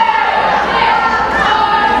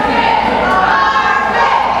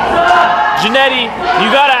 Janetti, you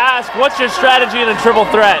gotta ask, ask, what's your strategy in a triple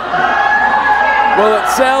threat? Well, it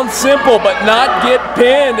sounds simple, but not get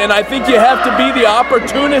pinned, and I think you have to be the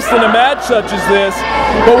opportunist in a match such as this.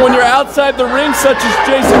 But when you're outside the ring, such as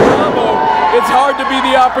Jason Bravo, it's hard to be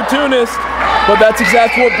the opportunist. But that's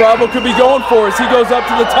exactly what Bravo could be going for as he goes up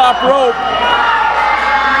to the top rope.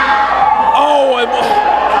 Oh,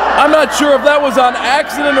 I'm not sure if that was on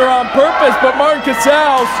accident or on purpose, but Martin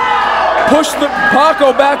Casals pushed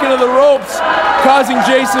Paco back into the ropes, causing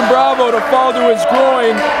Jason Bravo to fall to his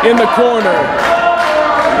groin in the corner.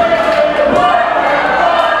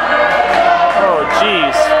 Oh,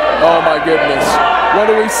 jeez. Oh, my goodness. What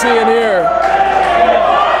are we seeing here?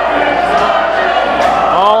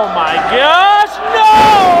 Oh, my gosh. No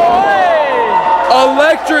way!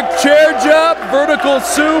 Electric chair drop, vertical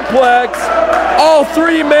suplex. All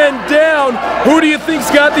three men down. Who do you think's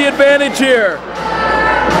got the advantage here?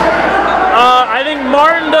 I think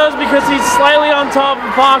Martin does because he's slightly on top of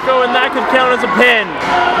Paco, and that could count as a pin.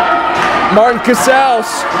 Martin Casals.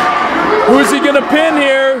 Who's he going to pin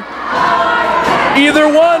here? Either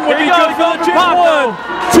one would be good for the champ. 1,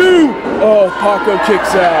 2. Oh, Paco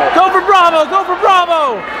kicks out. Go for Bravo! Go for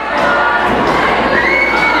Bravo!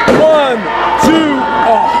 1, 2.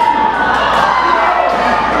 Oh.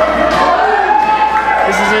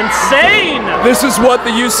 This is insane! This is what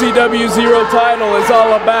the UCW-Zero title is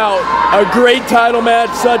all about. A great title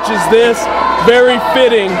match such as this. Very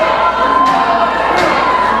fitting.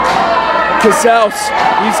 Casals,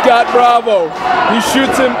 he's got Bravo. He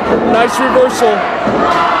shoots him. Nice reversal.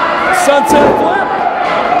 Sunset flip.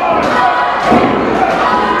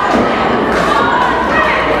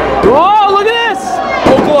 Oh, look at this!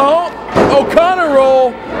 Oklahoma O'Connor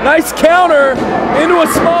roll. Nice counter into a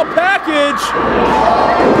small package.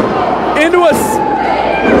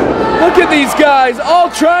 Look at these guys all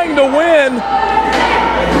trying to win.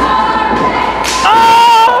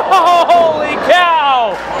 Oh, holy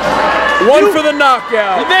cow! One for the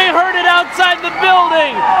knockout. They heard it outside the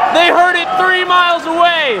building. They heard it 3 miles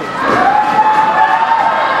away.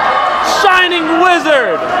 Shining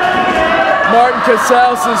Wizard. Martin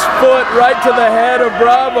Casals' foot right to the head of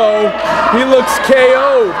Bravo. He looks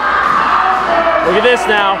KO'd. Look at this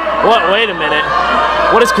now. What? Wait a minute.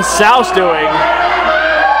 What is Casals doing?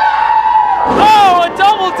 Oh, a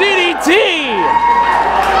double DDT!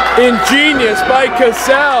 Ingenious by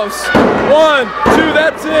Casals. 1, 2,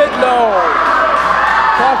 that's it. No.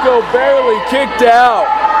 Paco barely kicked out.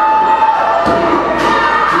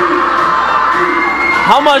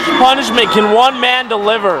 How much punishment can one man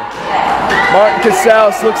deliver? Martin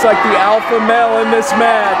Casals looks like the alpha male in this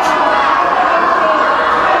match.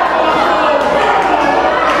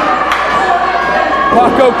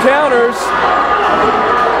 Paco counters.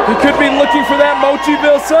 He could be looking for that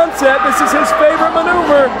Mochiville sunset. This is his favorite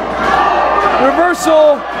maneuver.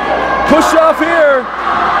 Reversal. Push off here.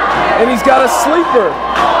 And he's got a sleeper.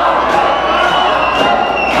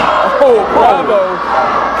 Oh, Bravo.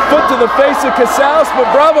 Foot to the face of Casals, but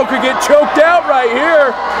Bravo could get choked out right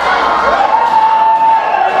here.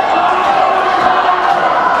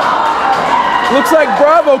 Looks like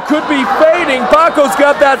Bravo could be fading. Paco's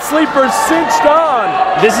got that sleeper cinched on.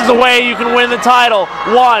 This is a way you can win the title.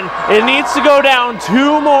 1, it needs to go down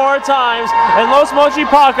 2 more times, and Los Mochi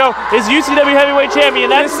Paco is UCW Heavyweight Champion.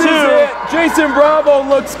 That's 2. This is it. Jason Bravo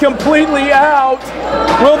looks completely out.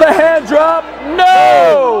 Will the hand drop?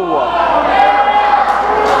 No!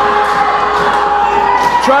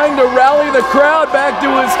 Trying to rally the crowd back to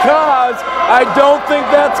his cause. I don't think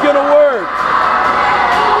that's going to work.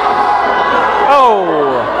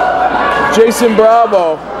 Oh! Jason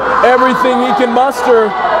Bravo, everything he can muster,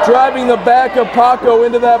 driving the back of Paco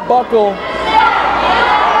into that buckle.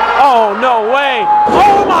 Oh, no way!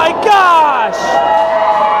 Oh my gosh!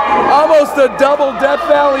 Almost a double Death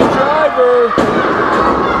Valley driver.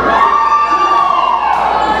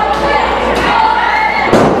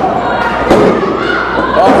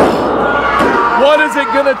 What is it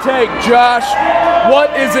going to take, Josh?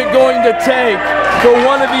 What is it going to take for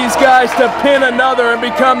one of these guys to pin another and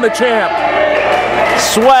become the champ?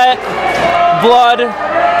 Sweat, blood,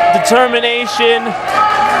 determination,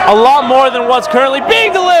 a lot more than what's currently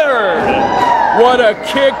being delivered. What a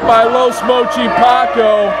kick by Los Mochi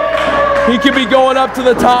Paco. He could be going up to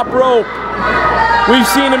the top rope. We've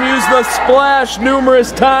seen him use the splash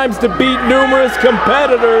numerous times to beat numerous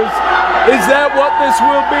competitors. Is that what this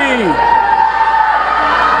will be?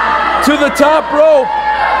 To the top rope.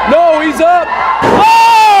 No, he's up.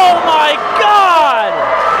 Oh my God!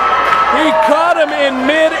 He caught him in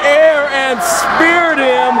mid-air and speared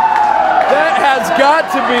him. That has got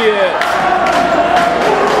to be it.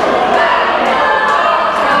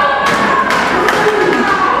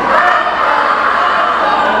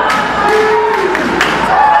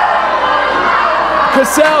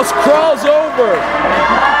 Casals crawls over,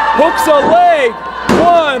 hooks a leg,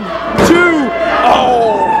 1, 2,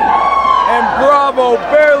 oh! And Bravo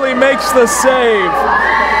barely makes the save.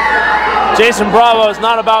 Jason Bravo is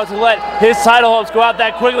not about to let his title hopes go out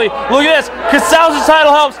that quickly. Look at this, Casals'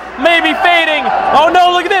 title hopes may be fading. Oh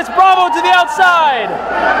no, look at this, Bravo to the outside.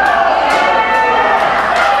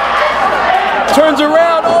 Turns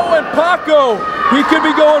around, oh, and Paco, he could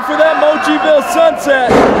be going for that Mochiville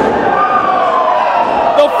sunset.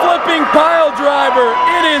 The flipping pile driver,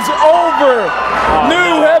 it is over.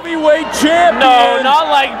 New heavyweight champion. No,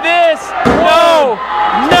 not like this. No,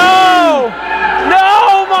 no,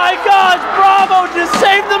 no, my gosh, Bravo just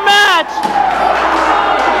saved the match.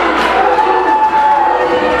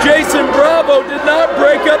 Jason Bravo did not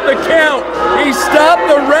break up the count. He stopped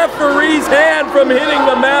the referee's hand from hitting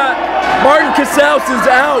the mat. Martin Casals is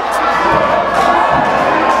out.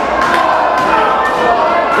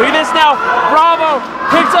 Look at this now. Bravo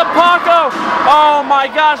picks up Paco. Oh my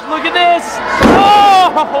gosh, look at this.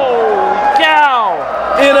 Oh, cow.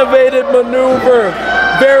 Innovative maneuver.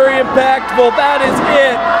 Very impactful. That is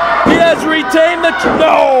it. He has retained the...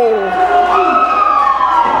 No!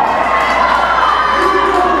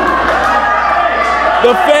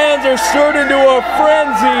 The fans are stirred into a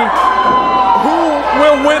frenzy. Who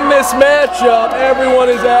will win this matchup? Everyone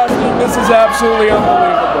is asking. This is absolutely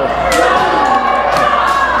unbelievable.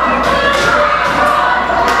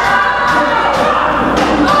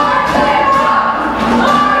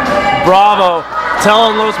 Bravo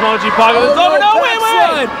telling Los Mochi Paco it's over. No, wait.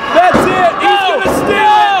 That's it. He's going to steal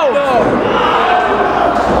it. No.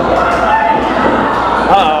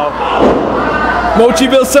 Uh-oh.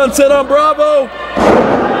 Mochiville sunset on Bravo.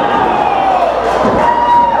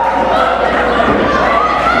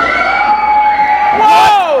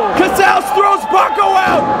 Whoa! Casals throws Paco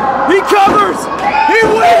out. He covers. He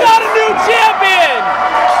wins. We got a new champion.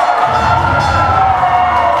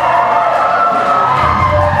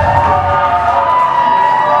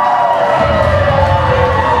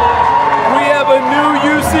 We have a new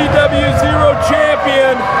UCW-Zero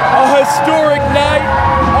champion. A historic night.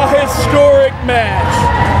 A historic match.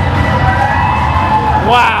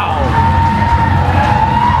 Wow.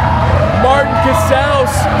 Martin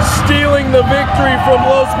Casals stealing the victory from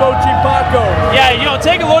Los Mochi Paco. Yeah,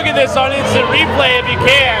 take a look at this on instant replay if you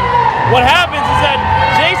can. What happens is that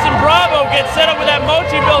Jason Bravo gets set up with that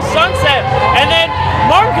Mochiville sunset, and then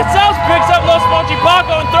Martin Casals picks up Los Mochi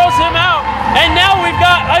Paco and throws him out, and now we've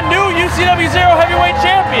got a new UCW-Zero heavyweight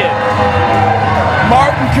champion.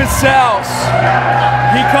 Martin Casals.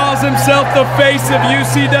 He calls himself the face of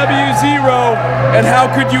UCW-Zero, and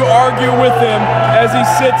how could you argue with him as he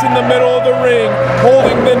sits in the middle of the ring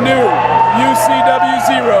holding the new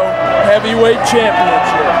UCW-Zero heavyweight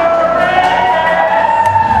championship.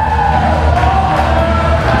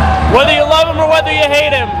 Whether you love him or whether you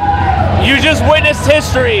hate him, you just witnessed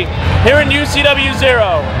history here in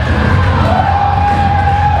UCW-Zero.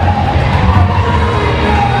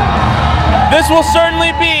 This will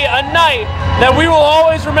certainly be a night that we will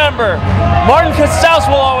always remember. Martin Casals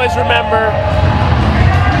will always remember.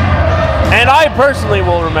 And I personally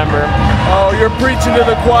will remember. Oh, you're preaching to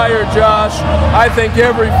the choir, Josh. I think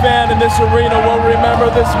every fan in this arena will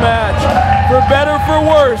remember this match. For better, for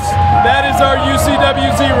worse, that is our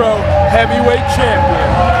UCW-Zero heavyweight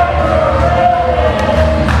champion.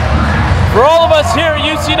 For all of us here at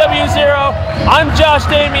UCW-Zero, I'm Josh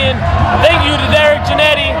Damian. Thank you to Derek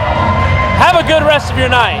Giannetti. Have a good rest of your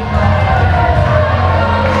night.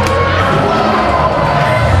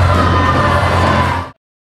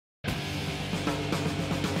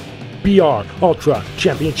 BR Ultra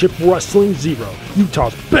Championship Wrestling Zero,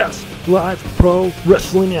 Utah's best live pro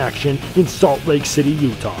wrestling action in Salt Lake City,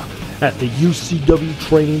 Utah, at the UCW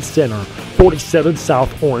Training Center, 47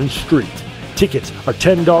 South Orange Street. Tickets are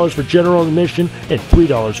 $10 for general admission and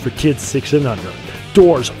 $3 for kids 6 and under.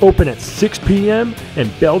 Doors open at 6 p.m. and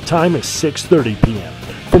bell time is 6:30 p.m.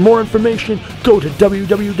 For more information, go to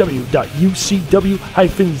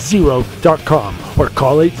www.ucw-zero.com or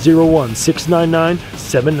call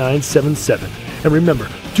 801-699-7977. And remember,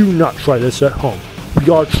 do not try this at home. We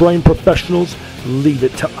are trained professionals. Leave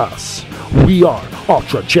it to us. We are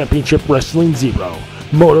Ultra Championship Wrestling Zero.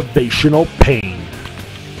 Motivational pain.